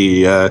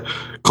 hey,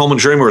 Coleman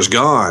Traymore is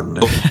gone.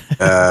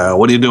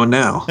 What are you doing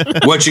now?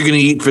 What you going to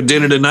eat for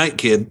dinner tonight,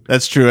 kid?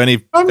 That's true. Any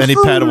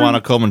Padawan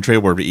of Coleman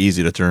Traymore would be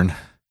easy to turn.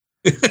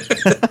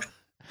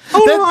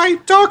 All right,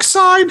 dark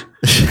side.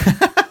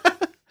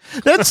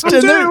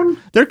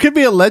 There could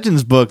be a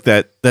Legends book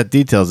that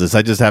details this.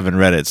 I just haven't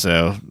read it,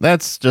 so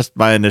that's just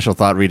my initial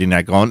thought reading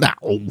that. Going,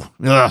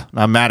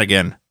 I'm mad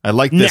again. I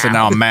like this, and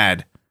now I'm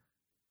mad.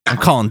 I'm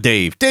calling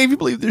Dave. Dave, you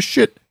believe this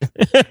shit?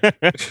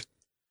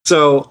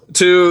 So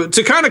to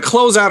kind of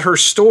close out her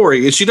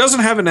story, she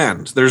doesn't have an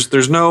end.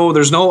 There's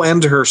no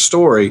end to her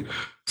story,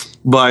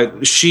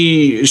 but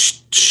she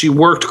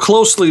worked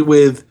closely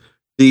with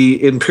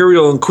the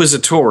Imperial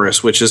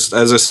Inquisitoress, which is,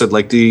 as I said,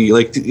 like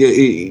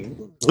the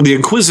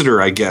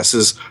Inquisitor, I guess,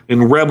 is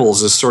in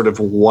Rebels is sort of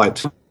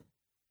what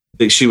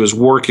she was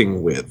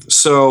working with.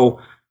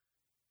 So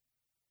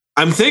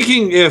I'm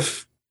thinking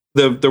if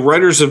the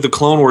writers of the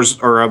Clone Wars,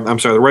 or I'm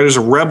sorry, the writers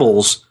of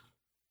Rebels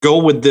go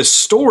with this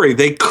story,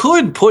 they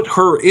could put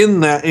her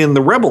in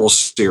the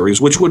Rebels series,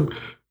 which would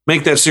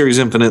make that series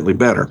infinitely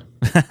better.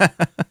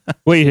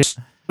 What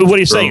are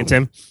you saying,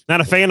 Tim? Not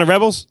a fan of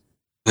Rebels?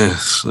 Yeah.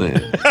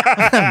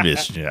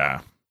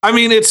 I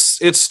mean,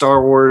 it's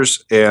Star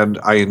Wars, and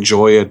I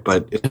enjoy it,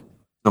 but it's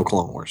no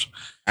Clone Wars.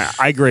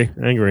 I agree.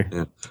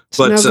 Yeah.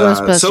 But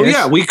so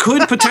yeah, we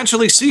could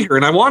potentially see her,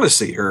 and I want to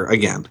see her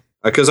again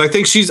because I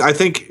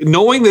think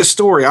knowing this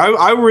story,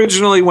 I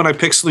originally, when I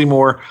picked Sly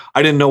Moore,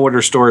 I didn't know what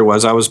her story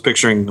was. I was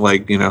picturing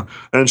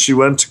and she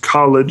went to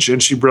college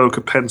and she broke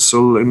a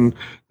pencil and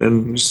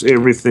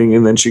everything,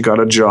 and then she got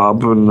a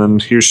job, and then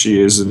here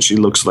she is, and she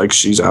looks like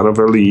she's out of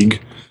her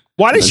league.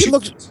 Why does she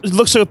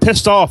look so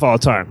pissed off all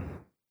the time?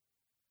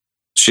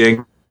 She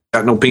ain't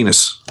got no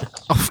penis.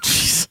 Oh,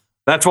 jeez.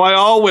 That's why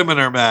all women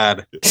are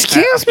mad.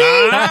 Excuse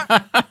me?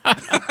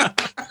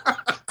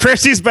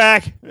 Christy's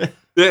back. Yeah,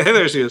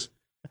 there she is.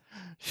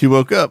 She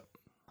woke up.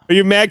 Are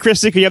you mad,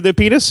 Christy? Because you have the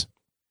penis?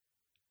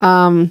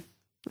 I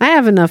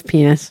have enough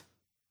penis.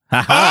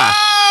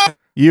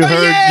 You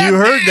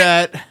heard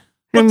that.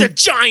 With the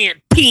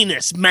giant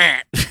penis,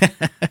 Matt.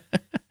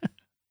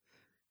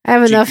 I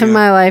have enough in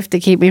my life to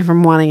keep me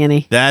from wanting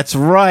any. That's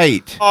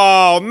right.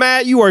 Oh,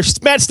 Matt,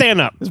 Matt,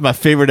 stand up. This is my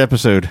favorite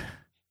episode.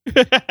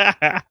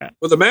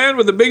 With a man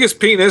with the biggest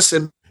penis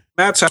in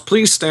Matt's house,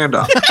 please stand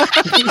up.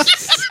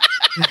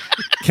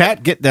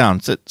 Cat, get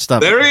down. Sit.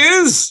 Stop. There he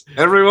is.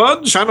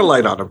 Everyone, shine a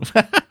light on him.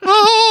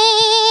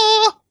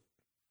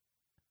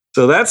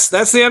 So that's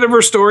the end of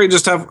her story.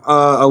 Just have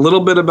a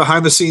little bit of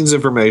behind the scenes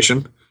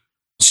information.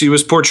 She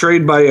was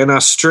portrayed by an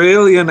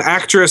Australian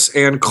actress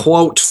and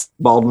quote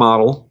bald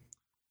model.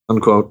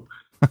 Unquote.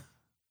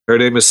 Her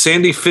name is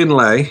Sandy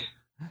Finlay.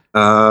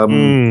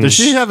 Does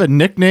she have a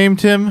nickname,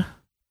 Tim?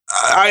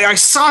 I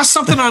saw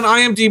something on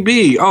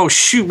IMDb. Oh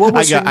shoot! What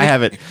was I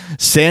have it.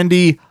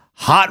 Sandy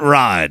Hot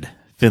Rod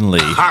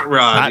Finley. Hot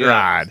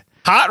Rod.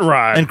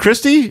 And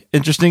Christy,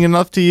 interesting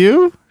enough to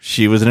you,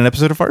 she was in an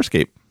episode of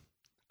Farscape.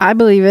 I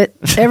believe it.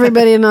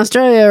 Everybody in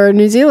Australia or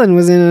New Zealand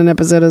was in an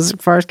episode of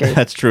Farscape.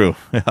 That's true.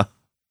 Yeah.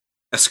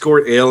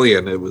 Escort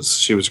Alien.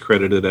 She was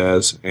credited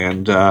as,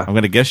 and I'm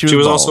going to guess she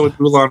was also in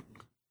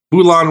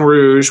Moulin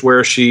Rouge,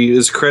 where she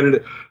is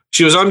credited.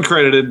 She was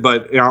uncredited,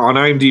 but on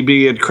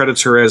IMDb it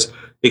credits her as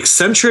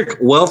eccentric,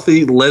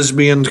 wealthy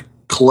lesbian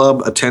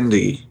club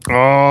attendee.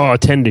 Oh,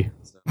 attendee.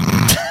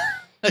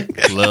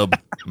 Club.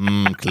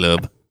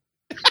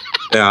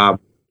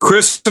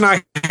 Chris and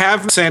I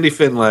have Sandy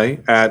Finlay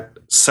at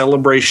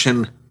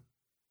Celebration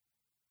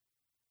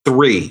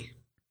 3.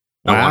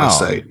 Wow. I want to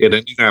say in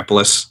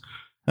Indianapolis.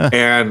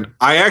 And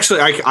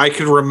I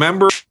can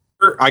remember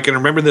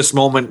this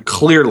moment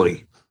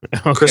clearly.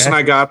 Okay. Chris and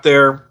I got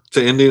there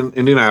to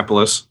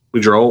Indianapolis. We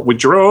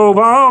drove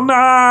all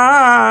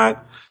night,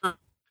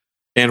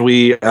 and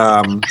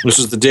this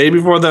was the day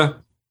before the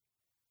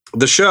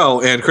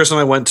show. And Chris and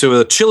I went to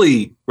a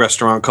chili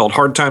restaurant called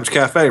Hard Times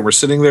Cafe. And we're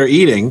sitting there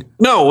eating.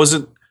 No, was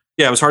it?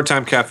 Yeah, it was Hard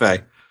Time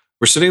Cafe.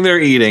 We're sitting there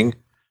eating,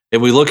 and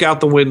we look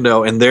out the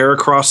window, and there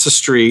across the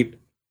street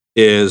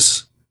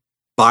is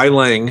Bai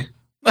Ling.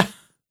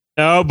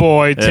 Oh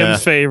boy,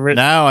 Tim's favorite.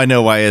 Now I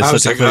know why it's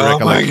such a good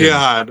recollection. Oh my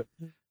god.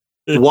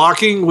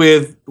 Walking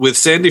with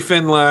Sandy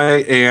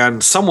Finlay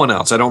and someone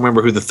else. I don't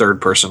remember who the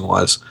third person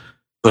was.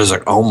 But I was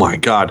like, oh my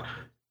god.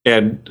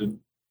 And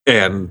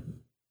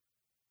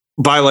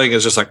Bai Ling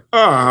is just like,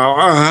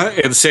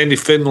 and Sandy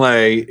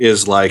Finlay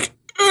is like,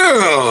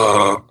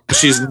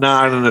 she's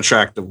not an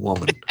attractive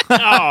woman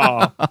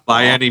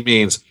by any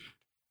means.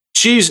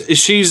 I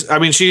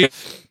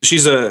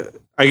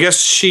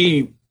guess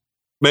she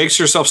makes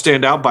herself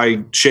stand out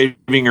by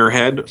shaving her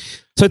head.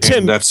 So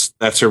Tim, that's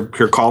her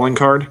calling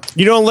card.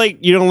 You don't like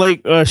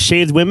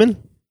shaved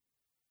women?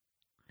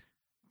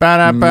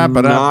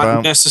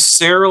 Not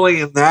necessarily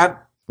in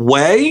that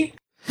way.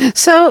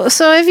 So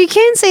if you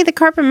can't say the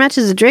carpet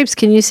matches the drapes,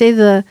 can you say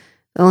the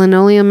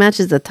linoleum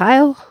matches the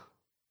tile?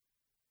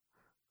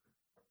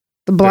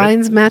 The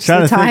blinds match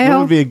Trying the to think what tile.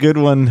 would be a good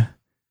one.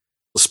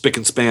 Spick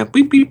and span.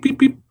 Beep, beep, beep,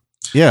 beep.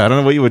 Yeah, I don't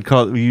know what you would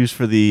call it. We use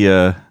for the.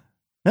 I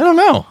don't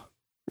know.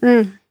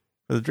 Mm.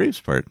 For the drapes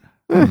part.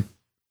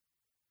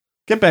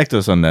 Get back to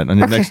us on that. On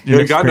your Okay. next, your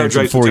next God, no appearance in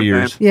drapes 4 with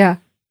years. Yeah.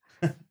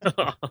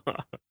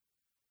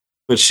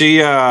 But she,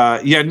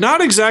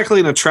 not exactly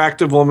an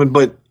attractive woman,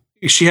 but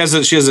she has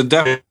a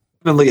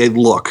definitely a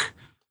look,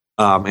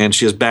 and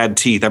she has bad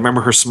teeth. I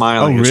remember her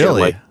smiling. Oh, and she had,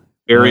 really? like,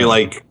 very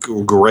like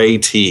gray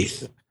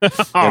teeth,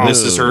 and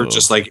this is her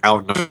just like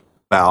out and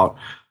about.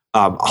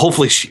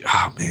 Hopefully she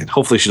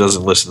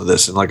doesn't listen to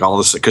this and like all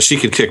this because she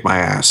could kick my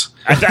ass.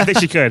 I think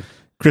she could.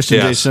 Kristen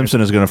J. Yes.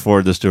 Simpson is going to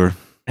forward this to her.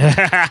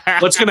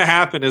 What's going to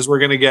happen is we're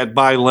going to get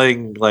Bai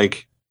Ling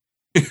like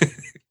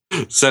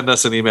send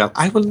us an email.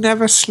 I will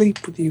never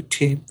sleep with you,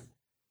 Tim.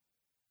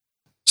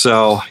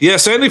 So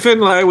Sandy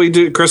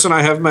Finlay, Chris and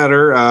I have met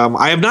her.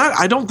 I have not.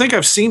 I don't think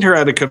I've seen her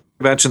at a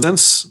convention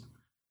since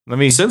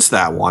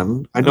that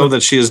one. I know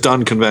that she has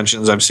done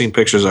conventions. I've seen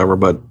pictures of her,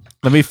 but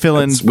let me fill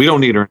in. We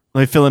don't need her.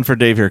 Let me fill in for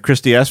Dave here.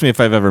 Christy, ask me if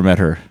I've ever met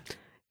her.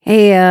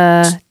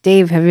 Hey,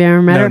 Dave, have you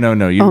ever met her? No.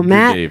 Oh,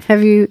 Matt, Dave.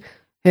 have you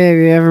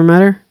ever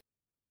met her?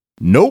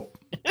 Nope.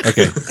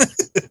 Okay.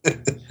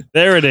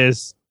 There it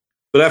is.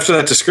 But after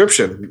that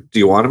description, do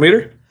you want to meet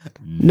her?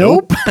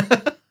 Nope.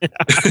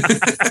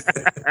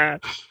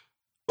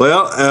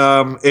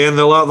 Well, and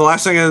the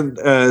last thing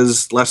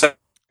I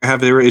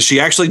have there is she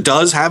actually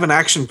does have an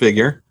action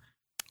figure.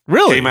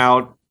 Really? Came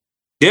out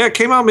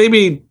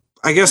maybe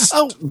I guess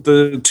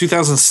the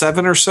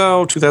 2007 or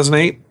so,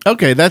 2008.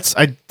 Okay,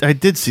 I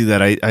did see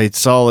that. I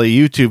saw a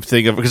YouTube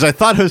thing of because I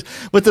thought it was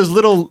with those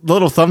little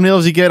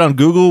thumbnails you get on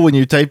Google when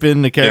you type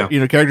in the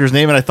character's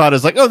name, and I thought it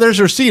was like, oh, there's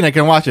her scene, I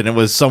can watch it. And it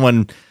was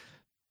someone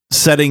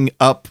setting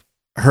up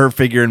her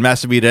figure and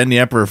Masabita and the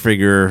Emperor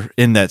figure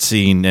in that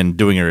scene and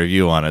doing a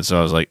review on it. So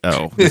I was like,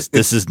 oh,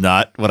 this is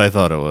not what I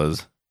thought it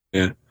was.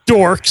 Yeah.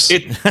 Dorks.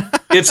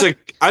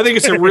 I think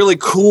it's a really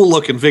cool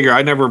looking figure.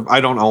 I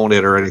don't own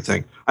it or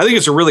anything. I think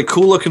it's a really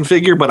cool looking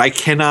figure, but I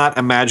cannot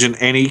imagine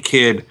any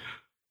kid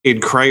in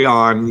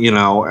crayon,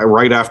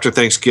 right after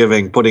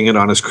Thanksgiving, putting it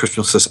on his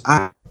Christmas list.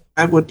 I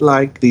would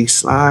like the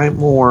Sly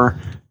Moore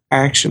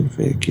action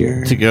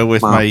figure to go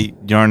with my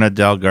Yarna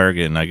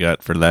Dalgargan I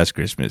got for last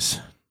Christmas.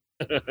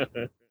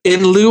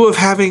 In lieu of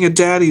having a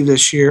daddy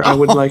this year, I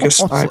would like a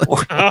Sly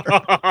Moore.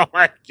 Oh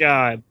my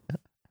God.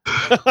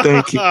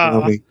 Thank you,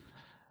 Tommy.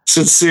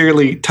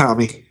 Sincerely,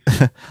 Tommy.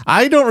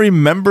 I don't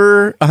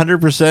remember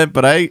 100%,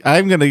 but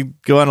I'm going to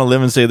go on a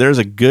limb and say there's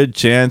a good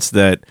chance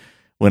that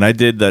when I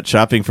did that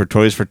shopping for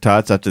Toys for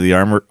Tots after the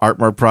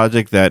Artmore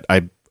project, that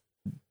I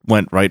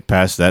went right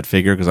past that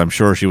figure because I'm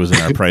sure she was in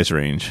our price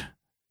range.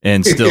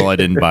 And still, I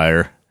didn't buy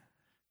her.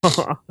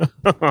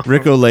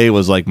 Rick Olay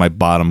was like my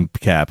bottom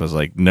cap. I was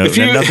like,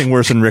 nothing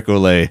worse than Rick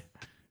Olay.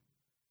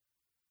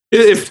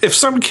 If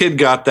some kid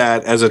got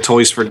that as a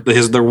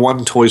their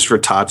one Toys for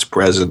Tots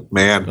present,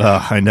 man.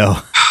 I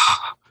know.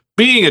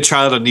 Being a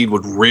child in need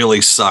would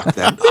really suck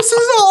then. This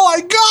is all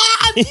I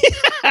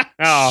got.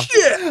 Oh.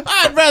 Shit.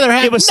 I'd rather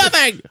have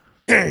nothing.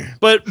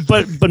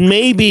 But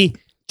maybe,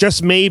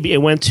 just maybe,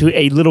 it went to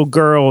a little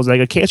girl,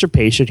 like a cancer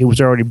patient who was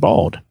already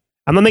bald.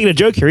 I'm not making a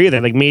joke here either.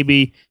 Like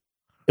maybe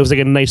it was like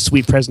a nice,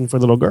 sweet present for a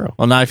little girl.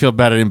 Well, now I feel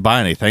bad I didn't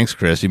buy any. Thanks,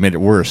 Chris. You made it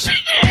worse.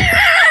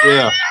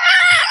 Yeah.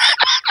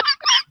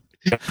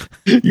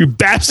 You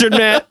bastard,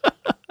 Matt.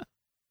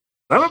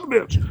 Son of a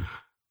bitch.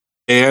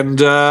 And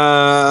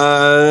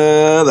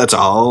that's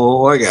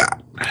all I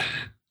got.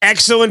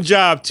 Excellent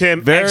job,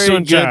 Tim. Very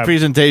Excellent good job.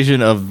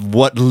 presentation of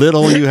what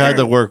little you had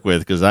to work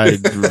with because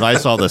I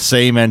saw the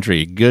same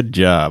entry. Good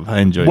job. I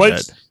enjoyed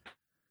that.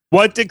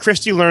 What did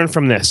Christy learn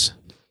from this?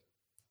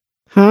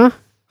 Huh?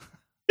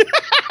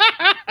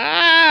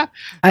 I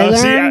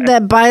learned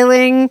that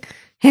Biling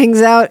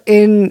hangs out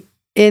in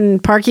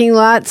parking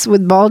lots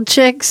with bald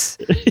chicks.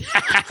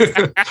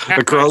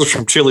 The girls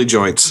from Chili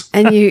Joints.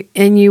 And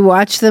you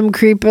watch them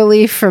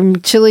creepily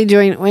from chili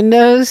joint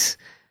windows.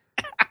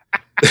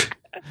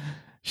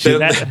 They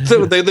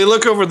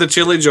look over the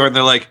chili joint and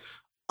they're like,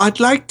 I'd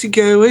like to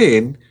go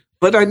in,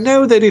 but I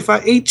know that if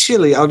I eat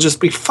chili, I'll just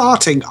be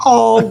farting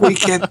all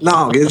weekend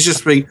long. It'll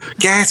just be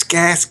gas,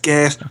 gas,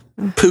 gas,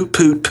 poot,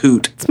 poot,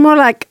 poot. It's more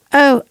like,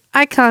 oh,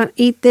 I can't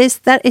eat this.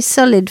 That is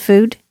solid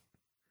food.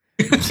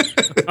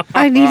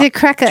 I need a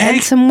cracker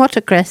and some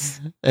watercress.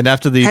 And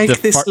after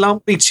take this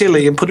lumpy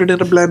chili and put it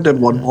in a blender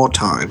one more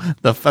time.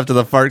 After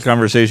the fart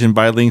conversation,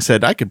 Biling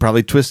said, I could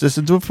probably twist this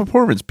into a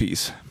performance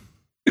piece.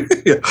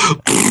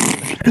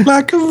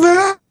 Like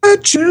a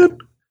virgin.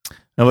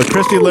 Now, what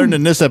Christy learned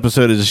in this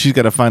episode is she's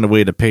got to find a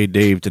way to pay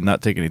Dave to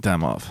not take any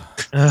time off.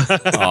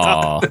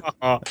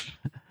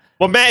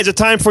 Well, Matt, is it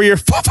time for your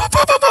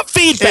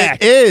feedback?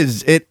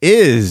 It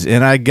is,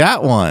 and I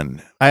got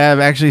one. I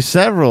have actually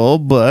several,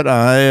 but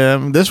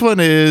this one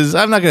is,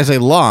 I'm not going to say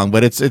long,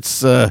 but this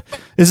is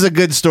a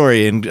good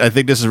story, and I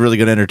think this is really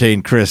going to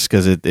entertain Chris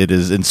because it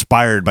is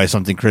inspired by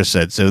something Chris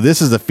said. So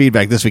this is the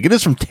feedback this week. It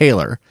is from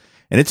Taylor,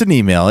 and it's an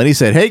email. And he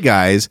said, "Hey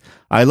guys,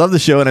 I love the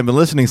show and I've been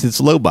listening since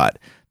Lobot.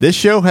 This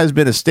show has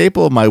been a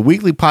staple of my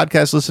weekly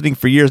podcast listening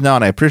for years now,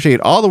 and I appreciate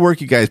all the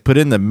work you guys put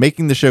into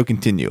making the show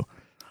continue.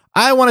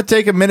 I want to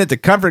take a minute to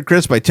comfort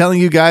Chris by telling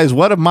you guys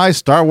one of my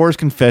Star Wars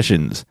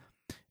confessions.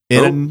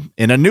 In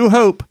A New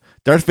Hope,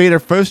 Darth Vader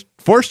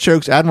force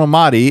chokes Admiral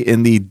Mahdi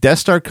in the Death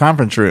Star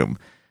conference room.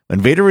 When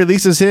Vader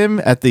releases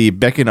him at the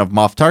beckon of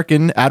Moff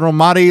Tarkin, Admiral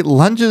Mahdi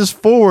lunges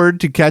forward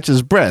to catch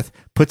his breath,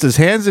 puts his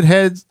hands and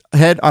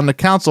head on the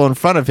console in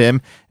front of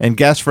him, and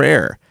gasps for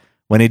air.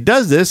 When he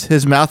does this,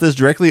 his mouth is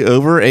directly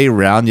over a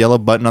round yellow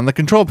button on the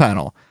control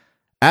panel.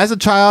 As a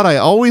child, I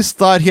always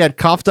thought he had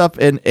coughed up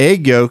an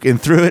egg yolk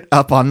and threw it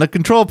up on the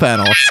control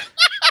panel.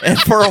 And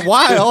for a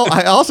while,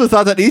 I also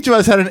thought that each of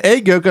us had an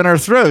egg yolk on our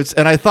throats,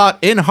 and I thought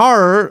in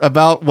horror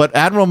about what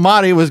Admiral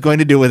Mahdi was going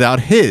to do without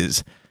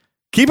his.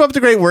 Keep up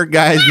the great work,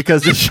 guys,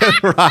 because this show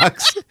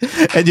rocks,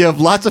 and you have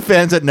lots of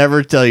fans that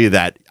never tell you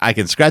that. I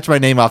can scratch my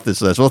name off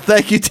this list." Well,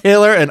 thank you,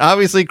 Taylor, and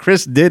obviously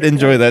Chris did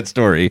enjoy that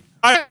story.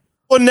 I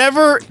will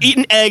never eat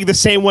an egg the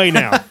same way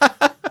now.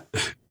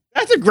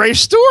 That's a great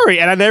story,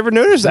 and I never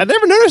noticed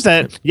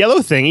that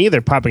yellow thing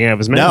either popping out of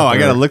his mouth. No, I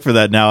got to look for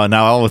that now, and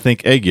now I will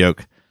think egg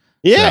yolk.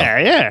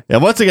 Yeah.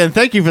 And once again,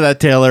 thank you for that,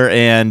 Taylor,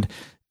 and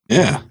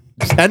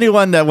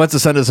anyone that wants to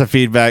send us a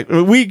feedback,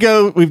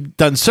 we've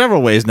done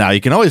several ways now.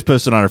 You can always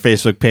post it on our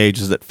Facebook page.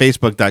 It's at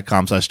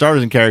facebook.com/Star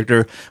Wars in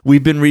Character.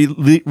 We've been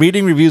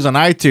reading reviews on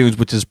iTunes,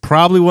 which is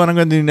probably what I'm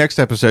going to do next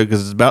episode,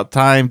 because it's about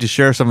time to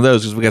share some of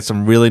those, because we got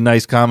some really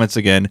nice comments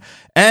again.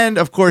 And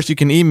of course, you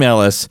can email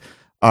us.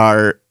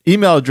 Our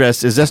email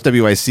address is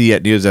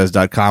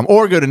swic@neozaz.com,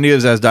 or go to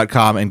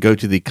neozaz.com and go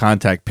to the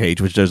contact page,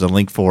 which there's a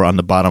link for on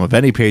the bottom of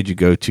any page you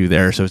go to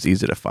there, so it's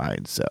easy to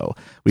find. So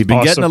we've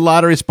been getting a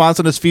lot of response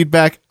on this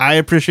feedback. I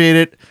appreciate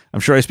it. I'm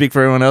sure I speak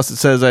for everyone else that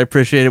says I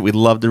appreciate it. We'd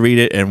love to read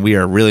it, and we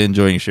are really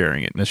enjoying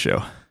sharing it in this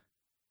show.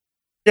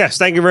 Yes,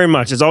 thank you very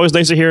much. It's always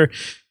nice to hear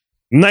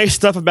nice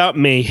stuff about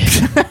me.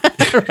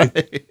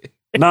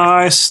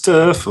 Nice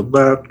stuff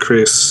about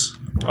Chris.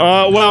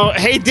 Well,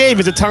 hey,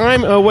 Dave, is it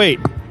time? Oh, wait.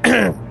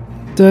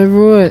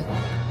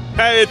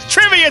 It's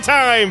trivia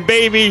time,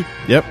 baby.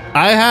 Yep.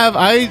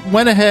 I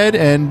went ahead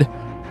and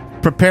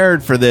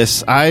prepared for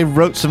this. I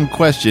wrote some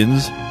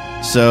questions,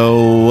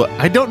 so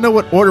I don't know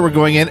what order we're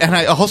going in, and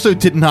I also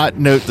did not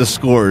note the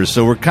scores,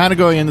 so we're kind of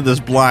going into this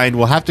blind.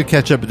 We'll have to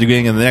catch up at the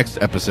beginning of the next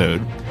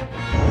episode.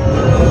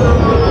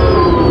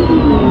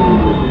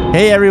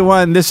 Hey,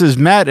 everyone, this is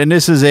Matt, and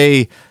this is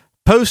a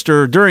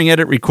poster during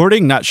edit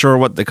recording, not sure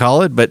what to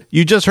call it, but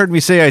you just heard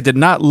me say I did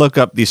not look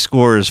up the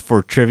scores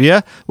for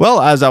trivia. Well,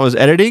 as I was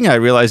editing, I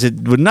realized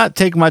it would not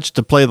take much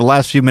to play the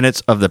last few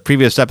minutes of the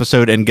previous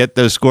episode and get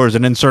those scores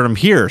and insert them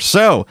here.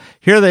 So,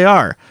 here they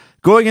are.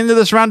 Going into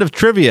this round of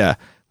trivia,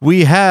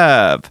 we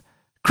have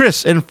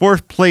Chris in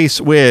 4th place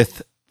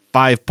with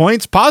 5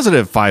 points,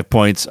 positive 5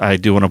 points, I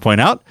do want to point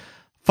out,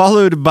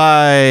 followed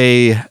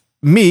by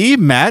me,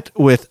 Matt,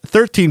 with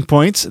 13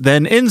 points.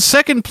 Then in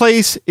 2nd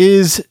place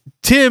is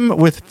Tim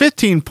with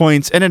 15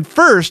 points, and in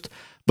 1st,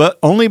 but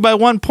only by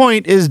 1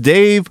 point, is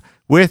Dave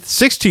with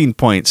 16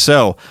 points.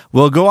 So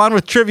we'll go on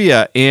with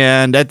trivia,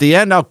 and at the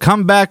end, I'll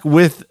come back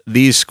with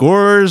the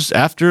scores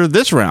after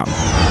this round.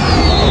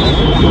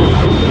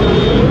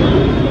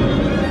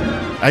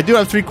 I do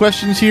have 3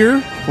 questions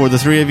here for the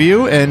 3 of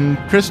you, and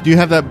Chris, do you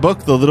have that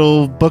book, the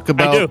little book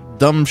about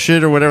dumb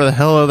shit or whatever the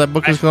hell that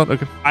book is called?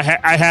 Okay,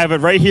 I have it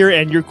right here,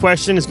 and your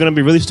question is going to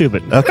be really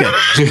stupid. Okay.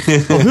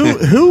 Well,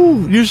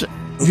 who usually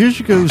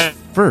goes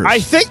first? I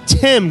think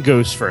Tim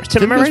goes first.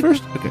 Tim, am I right?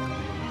 First? Okay.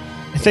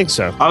 I think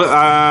so.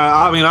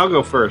 I'll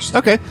go first.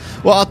 Okay.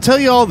 Well, I'll tell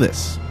you all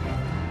this.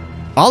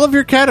 All of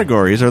your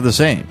categories are the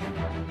same.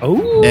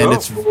 Oh. And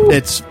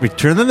it's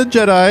Return of the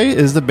Jedi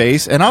is the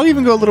base, and I'll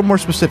even go a little more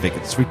specific.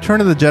 It's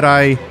Return of the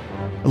Jedi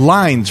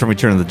lines from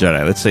Return of the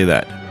Jedi. Let's say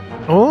that.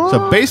 Oh.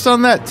 So based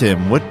on that,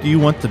 Tim, what do you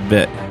want to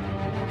bet?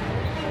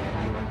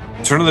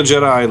 Return of the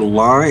Jedi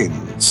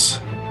lines.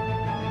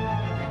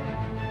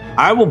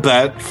 I will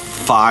bet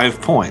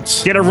 5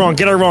 points. Get it wrong.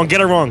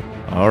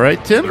 All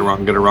right, Tim. Get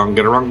it wrong.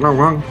 Get it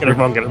wrong.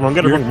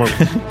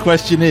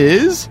 Question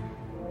is,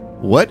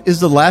 what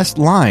is the last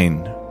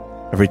line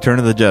of Return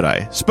of the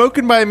Jedi?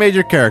 Spoken by a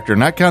major character,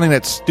 not counting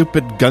that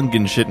stupid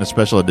Gungan shit in a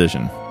special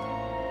edition.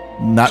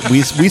 Not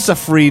Wisa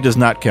Free does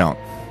not count.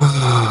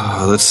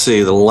 Let's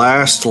see, the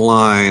last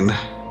line.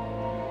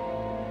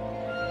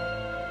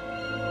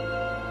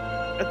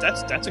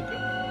 That's a good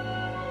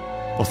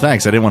one. Well,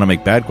 thanks. I didn't want to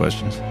make bad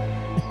questions.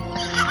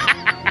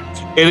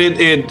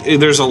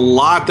 And there's a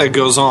lot that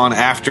goes on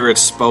after it's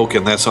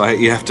spoken. That's why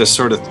you have to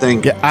sort of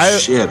think,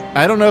 shit.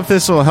 I don't know if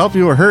this will help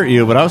you or hurt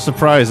you, but I was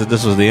surprised that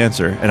this was the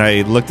answer. And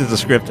I looked at the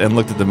script and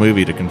looked at the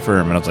movie to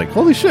confirm, and I was like,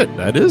 holy shit,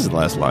 that is the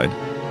last line.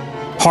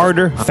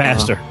 Harder,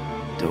 faster.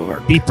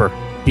 Dork. Deeper.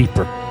 You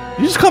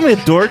just call me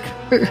a dork?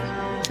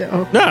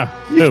 No,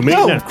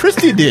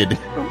 Christy did.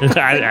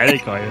 I didn't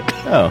call you.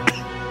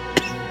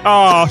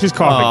 Oh, she's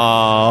coughing.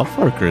 Oh,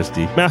 poor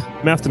Christy.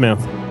 Mouth to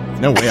mouth.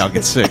 No way, I'll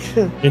get sick.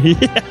 Oh,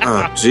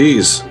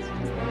 jeez.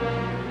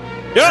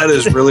 Yep. That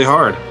is really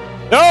hard.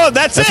 Oh,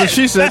 that's it. That's what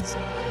she said.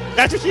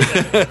 That's what she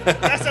said.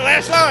 That's the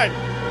last line.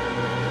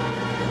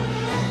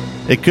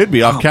 It could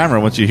be off camera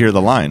once you hear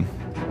the line.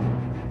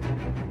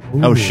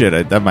 Ooh. Oh,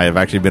 shit. That might have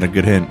actually been a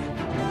good hint.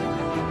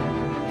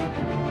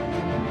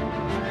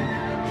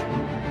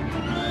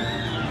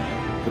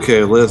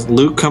 Okay,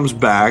 Luke comes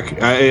back.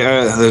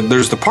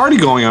 There's the party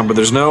going on, but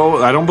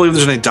I don't believe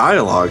there's any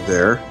dialogue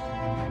there.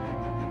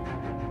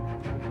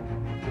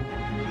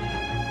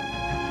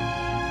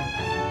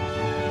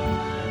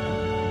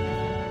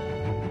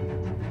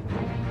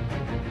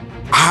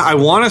 I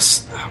want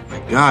to. Oh my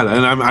god!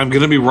 And I'm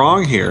going to be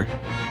wrong here.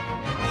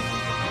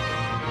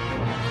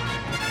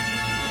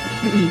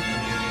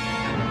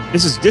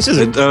 This is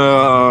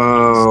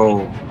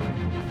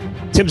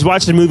Tim's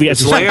watching the movie.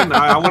 It's Lando.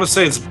 I want to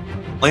say it's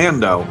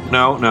Lando.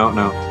 No,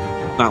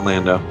 not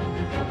Lando.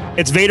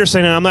 It's Vader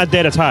saying, "I'm not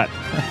dead. It's hot."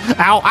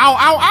 Ow! Ow!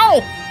 Ow!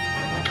 Ow!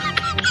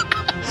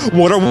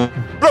 Water!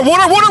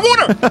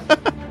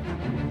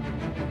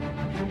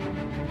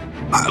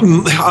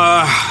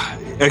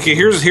 Okay,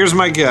 here's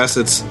my guess.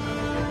 It's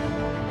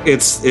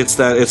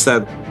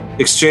that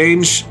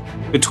exchange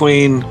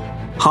between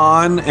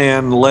Han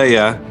and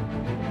Leia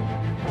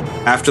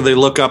after they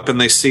look up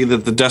and they see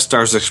that the Death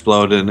Star's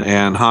exploded,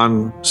 and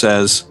Han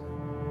says,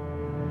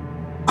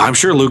 "I'm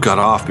sure Luke got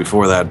off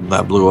before that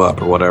blew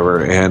up or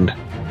whatever," and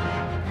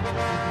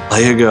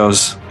Leia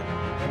goes,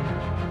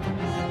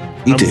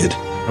 "He did."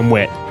 I'm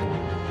wet.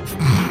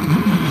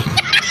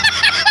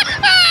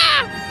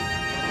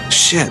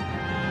 Shit.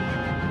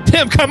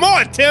 Tim, come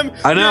on, Tim.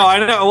 I know.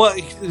 Well,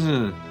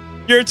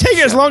 you're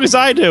taking as long as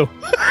I do.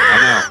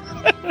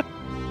 I know.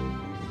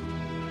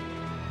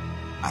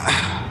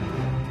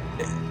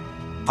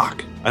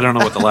 Fuck. I don't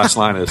know what the last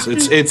line is.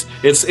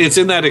 It's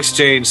in that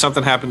exchange.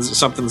 Something happens.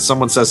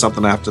 Someone says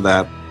something after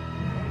that.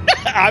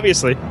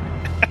 Obviously.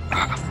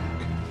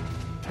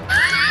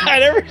 I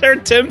never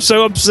heard Tim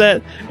so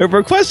upset over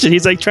a question.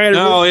 He's like trying to.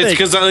 No, it's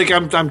because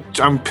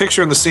I'm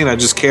picturing the scene. I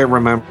just can't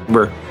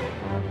remember.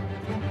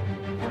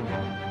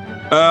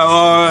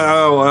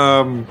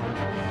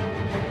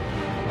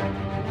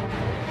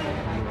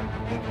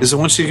 Is it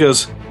when she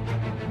goes,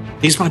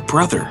 "He's my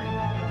brother,"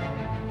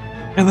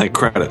 and like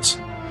credits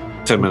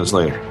 10 minutes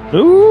later.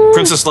 Ooh.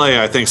 Princess Leia,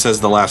 I think, says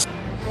the last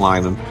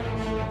line, and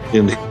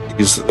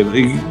he's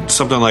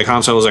something like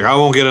Han Solo's like, "I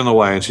won't get in the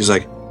way," and she's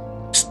like,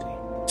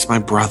 "It's my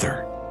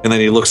brother," and then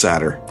he looks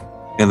at her,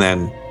 and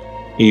then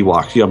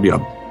Ewok, yum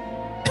yum.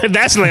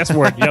 That's the last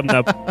word, yum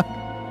yum.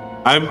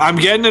 I'm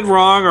getting it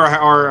wrong,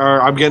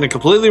 or I'm getting it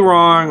completely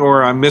wrong,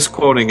 or I'm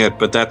misquoting it,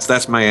 but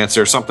that's my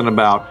answer. Something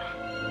about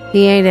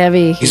he ain't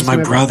heavy. He's my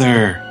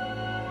brother.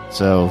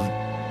 So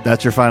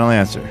that's your final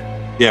answer.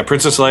 Yeah,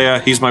 Princess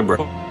Leia. He's my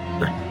brother.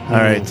 All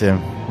right,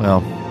 Tim.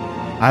 Well,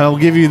 I will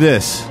give you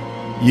this.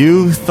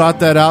 You thought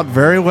that out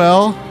very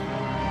well.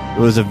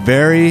 It was a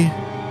very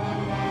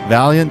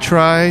valiant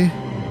try,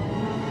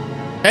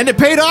 and it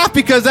paid off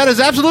because that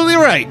is absolutely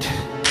right.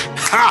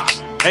 Ha!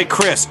 Hey,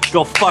 Chris,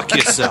 go fuck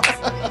yourself.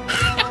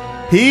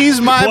 He's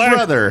my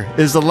brother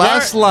is the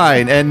last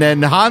line, and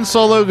then Han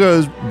Solo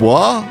goes,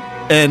 "What?"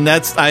 And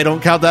I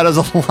don't count that as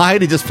a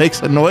line. He just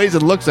makes a noise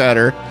and looks at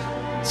her.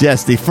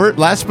 Yes, the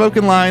last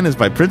spoken line is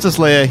by Princess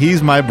Leia.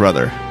 He's my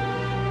brother.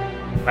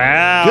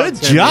 Wow.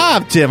 Good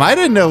job, Tim. I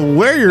didn't know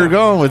where you were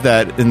going with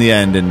that in the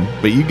end,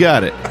 but you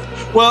got it.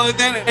 Well, and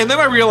then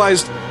I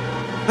realized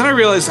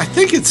I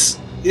think it's.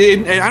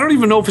 I don't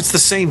even know if it's the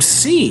same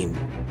scene.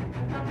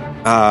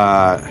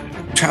 I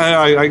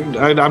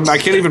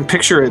can't even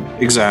picture it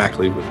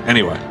exactly. But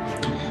anyway,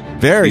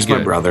 he's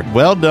my brother.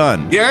 Well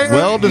done. Yeah,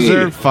 well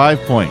deserved 5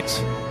 points.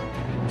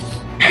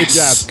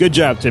 Yes. Good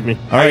job, Timmy.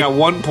 All right. I got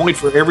 1 point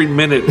for every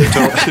minute.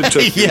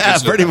 Yeah,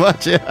 pretty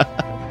much. Yeah.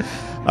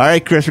 All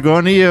right, Chris, we're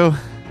going to you.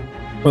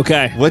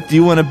 Okay. What do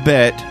you want to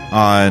bet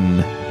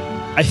on?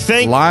 I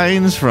think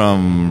lines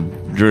from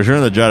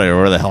Return of the Jedi, or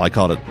where the hell I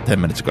called it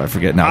 10 minutes ago. I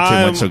forget now.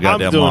 10 went so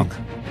goddamn long.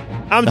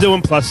 I'm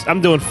doing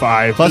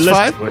 5. Plus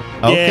 5? Okay.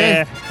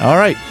 Yeah. All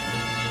right.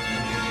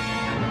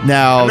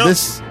 Now,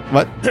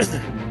 what?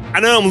 I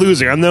know I'm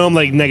losing. I know I'm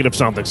like negative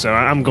something, so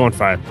I'm going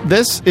 5.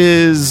 This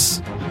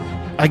is,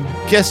 I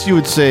guess you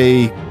would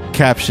say,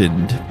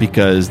 captioned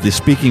because the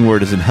speaking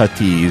word is in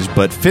Huttese,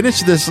 but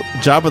finish this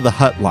Jabba the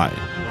Hutt line.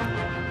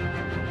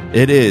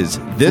 It is,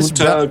 this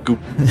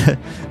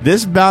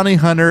bounty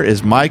hunter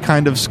is my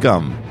kind of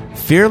scum.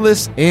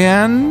 Fearless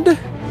and...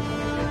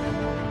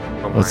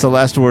 What's the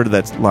last word of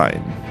that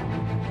line?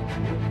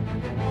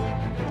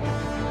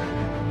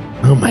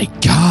 Oh my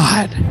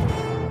God.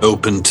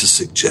 Open to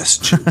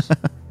suggestions.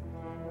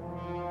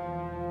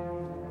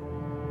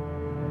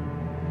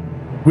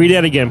 Read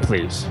that again,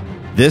 please.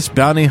 This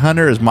bounty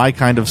hunter is my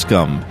kind of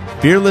scum.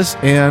 Fearless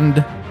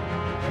and...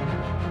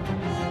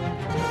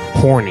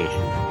 horny.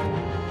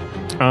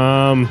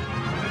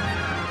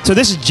 So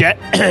this is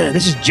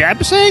this is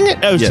Jabba saying it?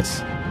 Oh,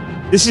 yes.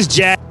 This is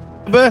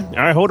Jabba? All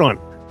right, hold on.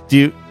 Do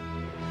you...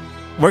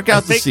 Work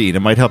out the scene.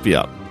 It might help you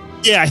out.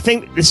 Yeah, I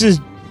think this is...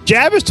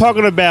 Jabba's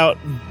talking about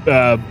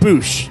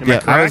Boosh. Am I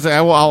correct?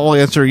 I'll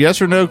answer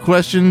yes or no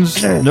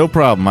questions. No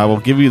problem. I will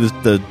give you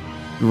the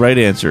right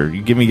answer.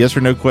 You give me yes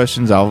or no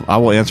questions, I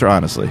will answer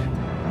honestly.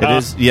 It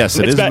is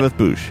with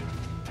Boosh.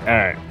 All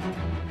right.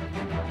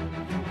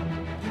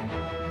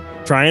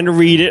 Trying to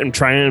read it. I'm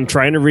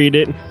trying to read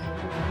it.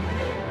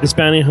 This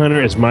bounty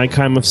hunter is my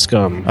kind of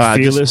scum.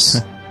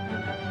 Fearless.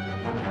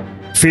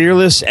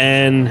 Fearless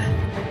and...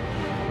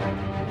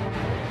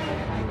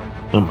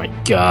 Oh my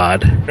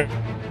god.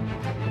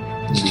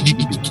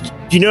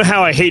 You know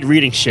how I hate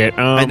reading shit.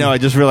 I know, I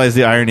just realized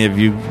the irony of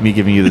me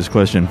giving you this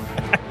question.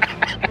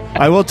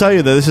 I will tell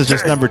you that this is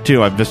just number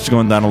 2. I'm just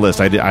going down a list.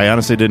 I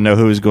honestly didn't know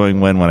who was going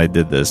when I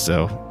did this,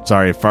 so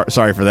sorry for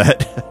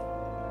that.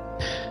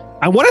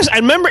 I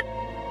remember,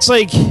 it's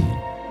like...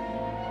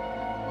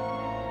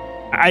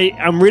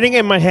 I'm reading it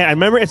in my head. I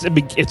remember it's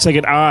like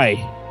an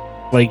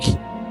I. Like...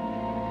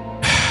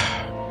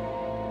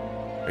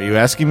 Are you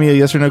asking me a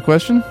yes or no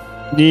question?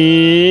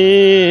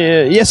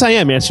 Yes, I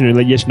am answering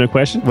a yes or no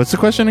question. What's the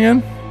question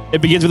again?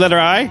 It begins with letter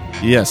I?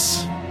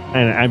 Yes.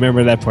 And I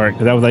remember that part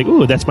because I was like,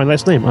 ooh, that's my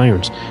last name,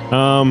 Irons.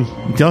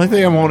 The only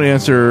thing I won't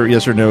answer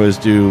yes or no is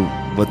do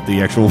what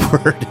the actual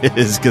word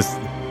is, because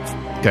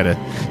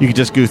you can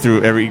just go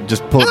through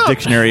just pull a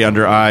dictionary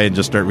under I and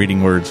just start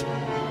reading words.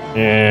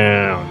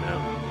 Yeah, I don't know.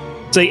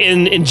 It's like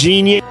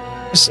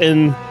ingenious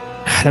and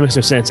that makes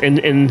no sense.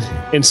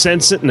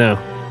 Insensate, no.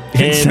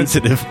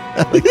 Insensitive.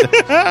 I like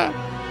that.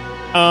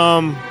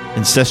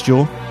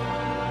 Incestual.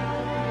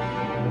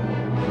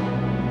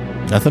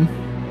 Nothing.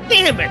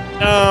 Damn it.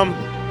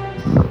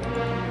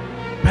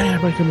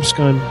 I'm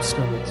scum.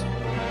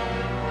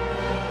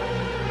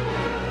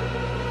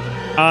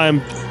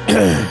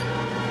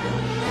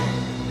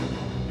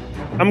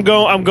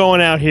 I'm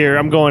going out here.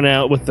 I'm going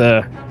out with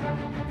the.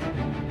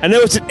 I know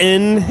it's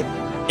an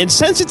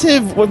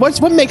insensitive.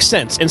 What makes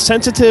sense?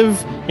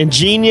 Insensitive,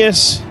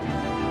 ingenious,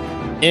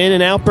 in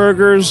and out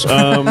burgers.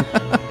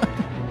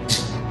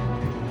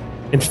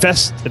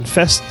 Infest.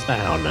 I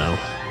don't know.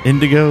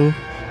 Indigo.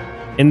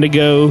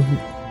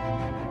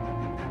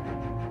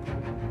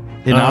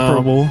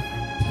 Inoperable.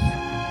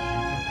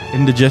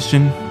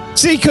 Indigestion.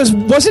 See, because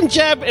wasn't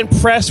Jeb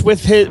impressed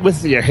with her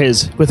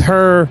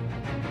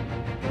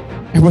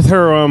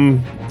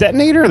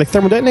detonator, like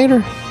thermal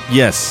detonator?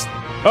 Yes.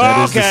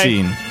 That is the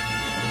scene.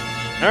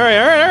 All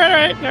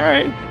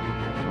right.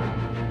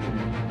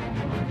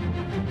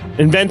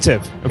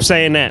 Inventive. I'm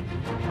saying that.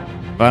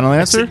 Final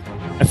answer?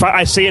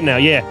 I see it now.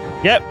 Yeah.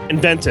 Yep.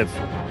 Inventive.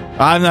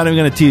 I'm not even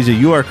going to tease you.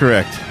 You are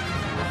correct.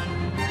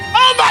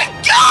 Oh my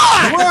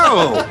god!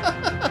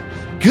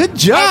 Whoa! Good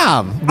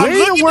job.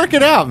 Way to work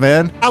it out,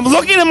 man. I'm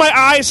looking in my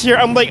eyes here.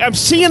 I'm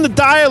seeing the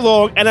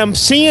dialogue and I'm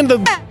seeing the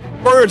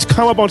words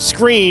come up on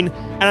screen.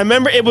 And I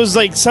remember it was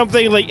like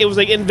something like it was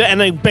like and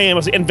then bam, it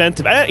was like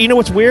inventive. You know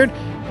what's weird?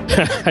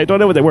 I don't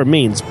know what that word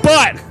means,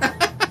 but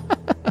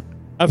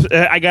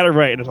I got it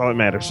right. That's all that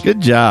matters.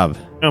 Good job.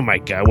 Oh my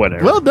god!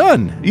 Whatever. Well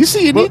done. You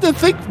see, you need to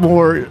think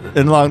more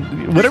and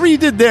long. Whatever you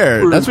did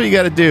there, that's what you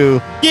got to do.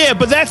 Yeah,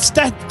 but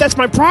that's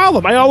my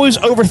problem. I always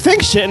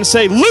overthink shit and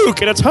say Luke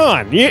and it's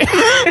Han. You know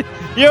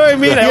what I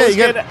mean?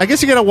 I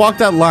guess you got to walk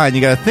that line.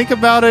 You got to think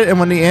about it, and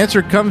when the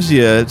answer comes to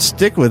you,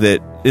 stick with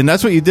it. And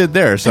that's what you did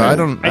there. So I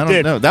don't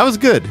know. That was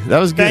good.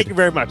 Thank you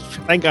very much.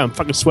 I'm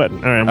fucking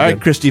sweating. All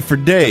right, Christy, for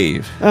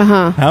Dave.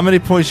 How many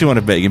points you want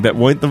to bet? You can bet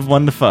 1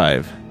 to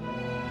 5.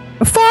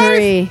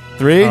 5.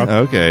 3?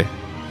 Okay.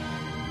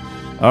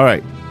 All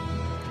right.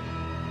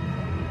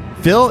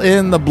 Fill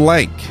in the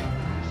blank.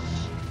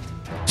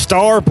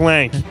 Star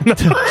blank.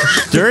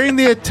 During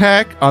the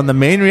attack on the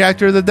main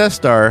reactor of the Death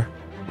Star,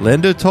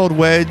 Lando told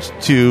Wedge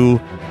to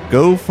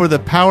go for the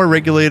power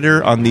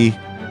regulator on the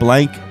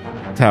blank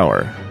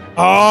tower.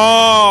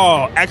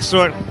 Oh,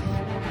 excellent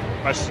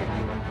question.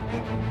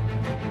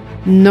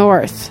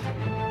 North.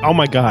 Oh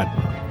my god.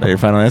 Is that your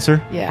final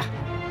answer? Yeah.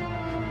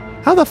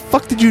 How the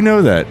fuck did you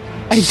know that?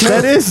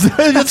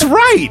 That's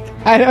right.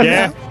 I don't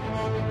know.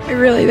 I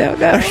really don't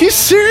know. Are you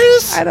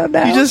serious? I don't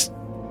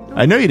know.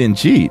 I know you didn't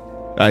cheat.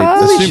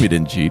 I assume you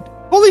didn't cheat.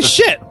 Holy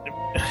shit.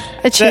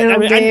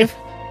 Dave.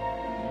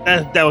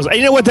 That was,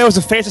 you know what? That was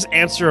the fastest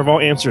answer of all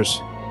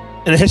answers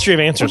in the history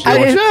of answers. I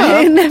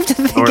didn't have to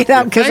think it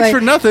out. Thanks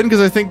for nothing, because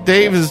I think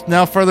Dave is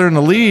now further in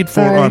the lead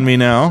on me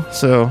now.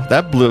 So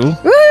that blew.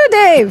 Woo,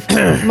 Dave.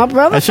 My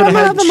brother from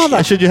another mother.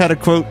 I should have had a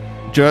quote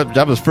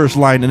Jabba's first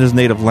line in his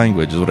native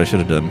language is what I should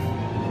have done.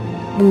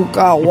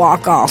 Waka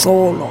waka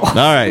solo. All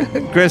right,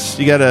 Chris,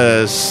 you got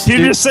to... Did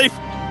you just say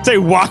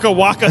waka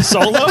waka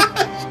solo?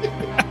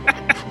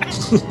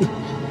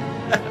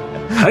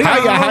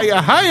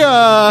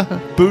 Hiya.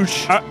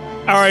 Boosh.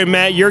 All right,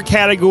 Matt, your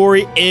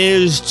category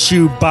is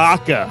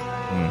Chewbacca.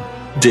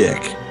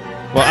 Dick.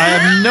 Well, I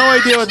have no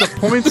idea what the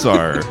points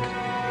are.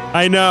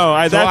 I know.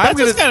 I'm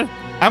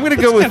going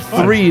to go with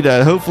 3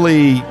 to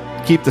hopefully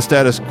keep the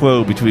status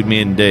quo between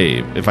me and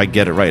Dave if I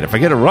get it right. If I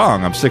get it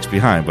wrong, I'm 6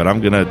 behind, but I'm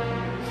going to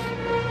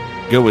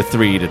go with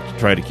 3 to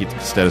try to keep the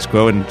status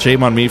quo. And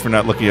shame on me for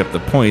not looking up the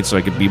points so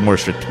I could be more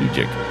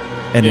strategic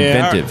and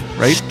inventive,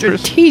 right?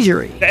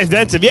 Strategery.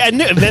 Inventive. Yeah,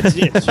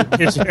 inventive.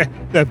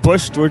 That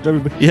Bush towards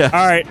everybody. Yeah.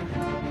 All right.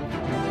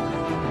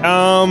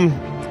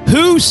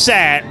 Who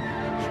sat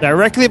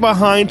directly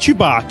behind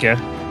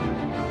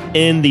Chewbacca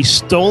in the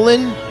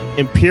stolen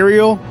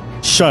Imperial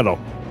shuttle.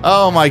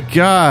 Oh my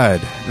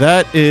God,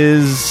 that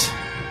is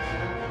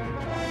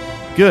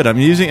good.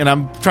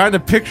 I'm trying to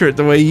picture it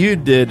the way you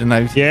did, and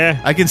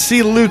I can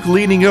see Luke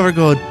leaning over,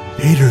 going,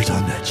 "Vader's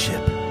on that ship.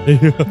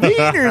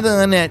 Vader's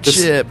on that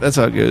ship." That's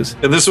how it goes.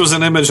 And this was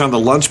an image on the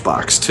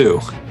lunchbox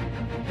too.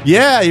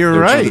 Yeah, you're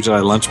right.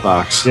 Jedi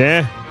lunchbox.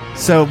 Yeah.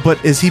 So,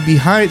 but is he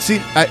behind? See,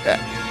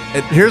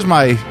 here's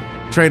my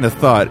train of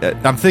thought.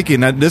 I'm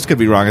thinking that this could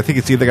be wrong. I think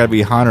it's either got to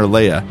be Han or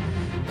Leia,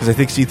 because I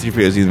think C-3PO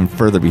is even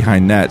further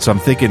behind that. So I'm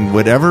thinking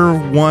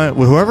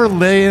whoever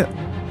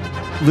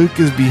Luke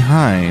is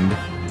behind,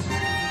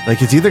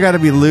 like it's either got to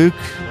be Luke,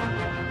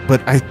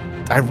 but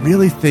I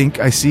really think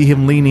I see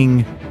him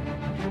leaning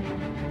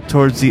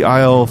towards the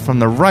aisle from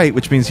the right,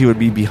 which means he would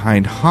be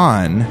behind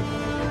Han.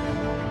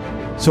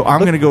 So I'm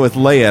going to go with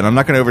Leia, and I'm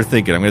not going to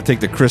overthink it. I'm going to take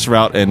the Chris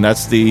route, and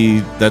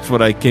that's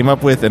what I came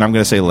up with, and I'm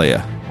going to say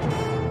Leia.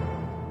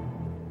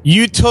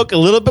 You took a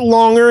little bit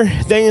longer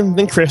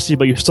than Christy,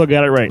 but you still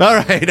got it right. All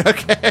right,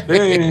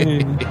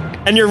 okay.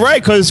 And you're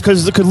right, because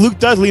Luke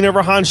does lean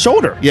over Han's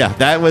shoulder. Yeah,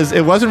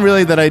 it wasn't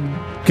really that I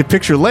could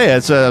picture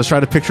Leia, so I was trying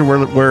to picture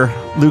where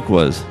Luke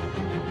was.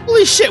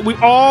 Holy shit, we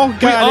all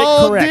got it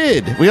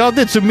correct. We all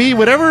did. So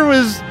whatever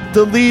was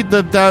the lead,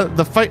 the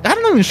fight,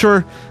 I'm not even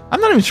sure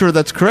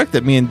that's correct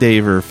that me and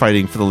Dave are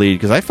fighting for the lead,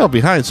 because I fell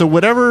behind. So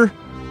whatever,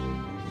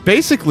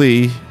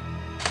 basically...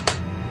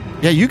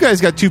 Yeah, you guys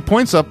got 2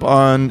 points up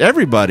on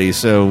everybody,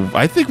 so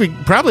I think we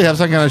probably have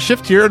some kind of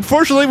shift here.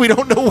 Unfortunately, we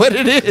don't know what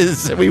it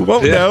is, and we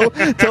won't know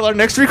until our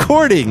next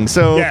recording.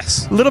 So a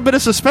little bit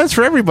of suspense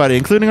for everybody,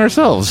 including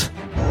ourselves.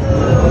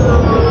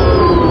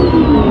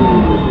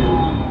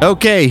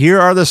 Okay, here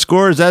are the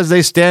scores as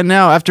they stand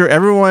now, after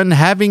everyone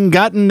having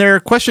gotten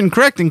their question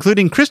correct,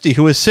 including Christy,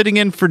 who is sitting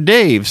in for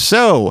Dave.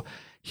 So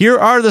here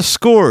are the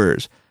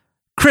scores.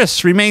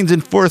 Chris remains in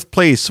fourth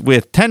place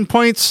with 10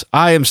 points.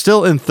 I am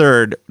still in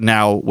third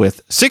now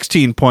with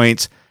 16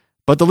 points,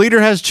 but the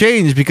leader has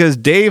changed because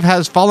Dave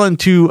has fallen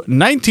to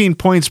 19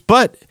 points,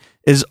 but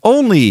is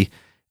only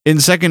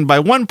in second by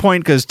 1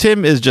 point because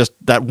Tim is just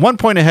that 1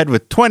 point ahead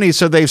with 20.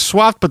 So they've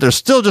swapped, but there's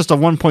still just a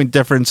 1 point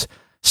difference,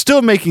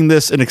 still making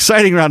this an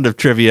exciting round of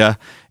trivia.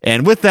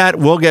 And with that,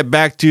 we'll get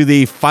back to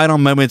the final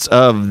moments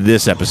of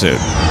this episode.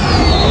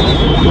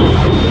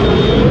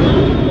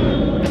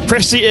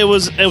 Christy, it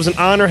was an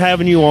honor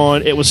having you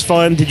on. It was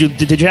fun. Did you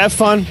have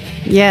fun?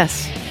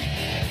 Yes.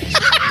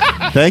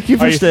 Thank you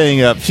for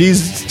staying up. She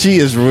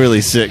is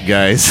really sick,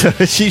 guys.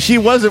 she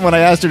wasn't when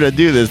I asked her to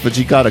do this, but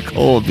she caught a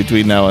cold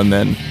between now and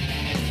then,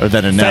 or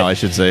then and now, I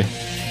should say.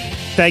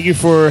 Thank you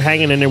for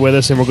hanging in there with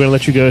us, and we're going to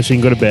let you go so you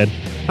can go to bed.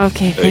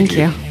 Okay, thank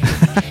you.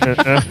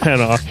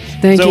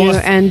 Thank So, you.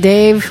 And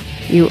Dave,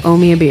 you owe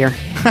me a beer.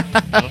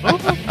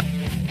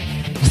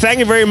 Thank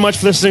you very much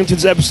for listening to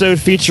this episode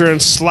featuring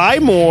Sly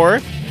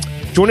Moore.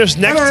 Join us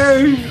next.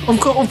 Hello, I've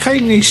got a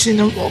penis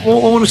and I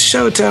want to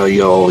show it to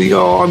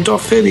y'all. I'm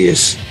Darth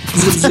Phineas.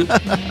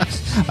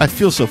 I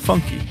feel so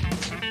funky.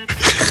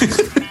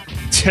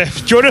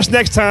 Join us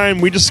next time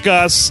we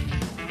discuss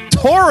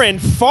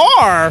Torrent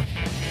Far.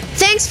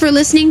 Thanks for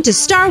listening to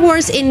Star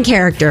Wars in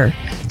Character.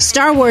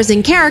 Star Wars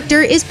in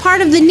Character is part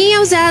of the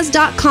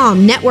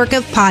NEOZAZ.com network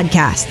of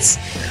podcasts.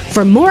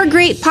 For more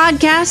great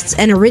podcasts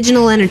and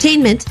original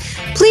entertainment,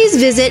 please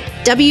visit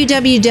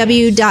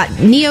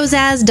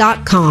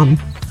www.neozaz.com.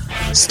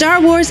 Star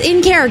Wars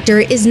in Character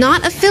is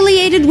not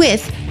affiliated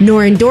with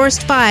nor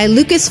endorsed by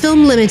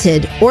Lucasfilm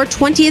Limited or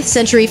 20th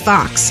Century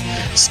Fox.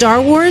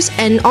 Star Wars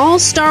and all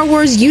Star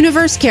Wars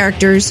universe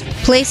characters,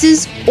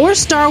 places, or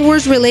Star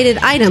Wars related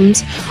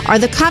items are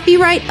the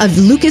copyright of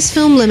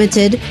Lucasfilm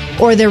Limited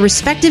or their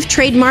respective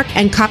trademark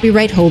and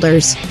copyright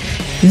holders.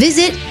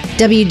 Visit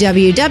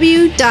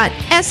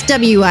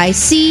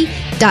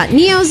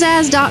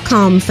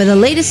www.swic.neozaz.com for the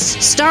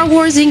latest Star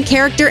Wars in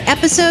Character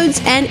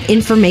episodes and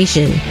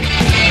information.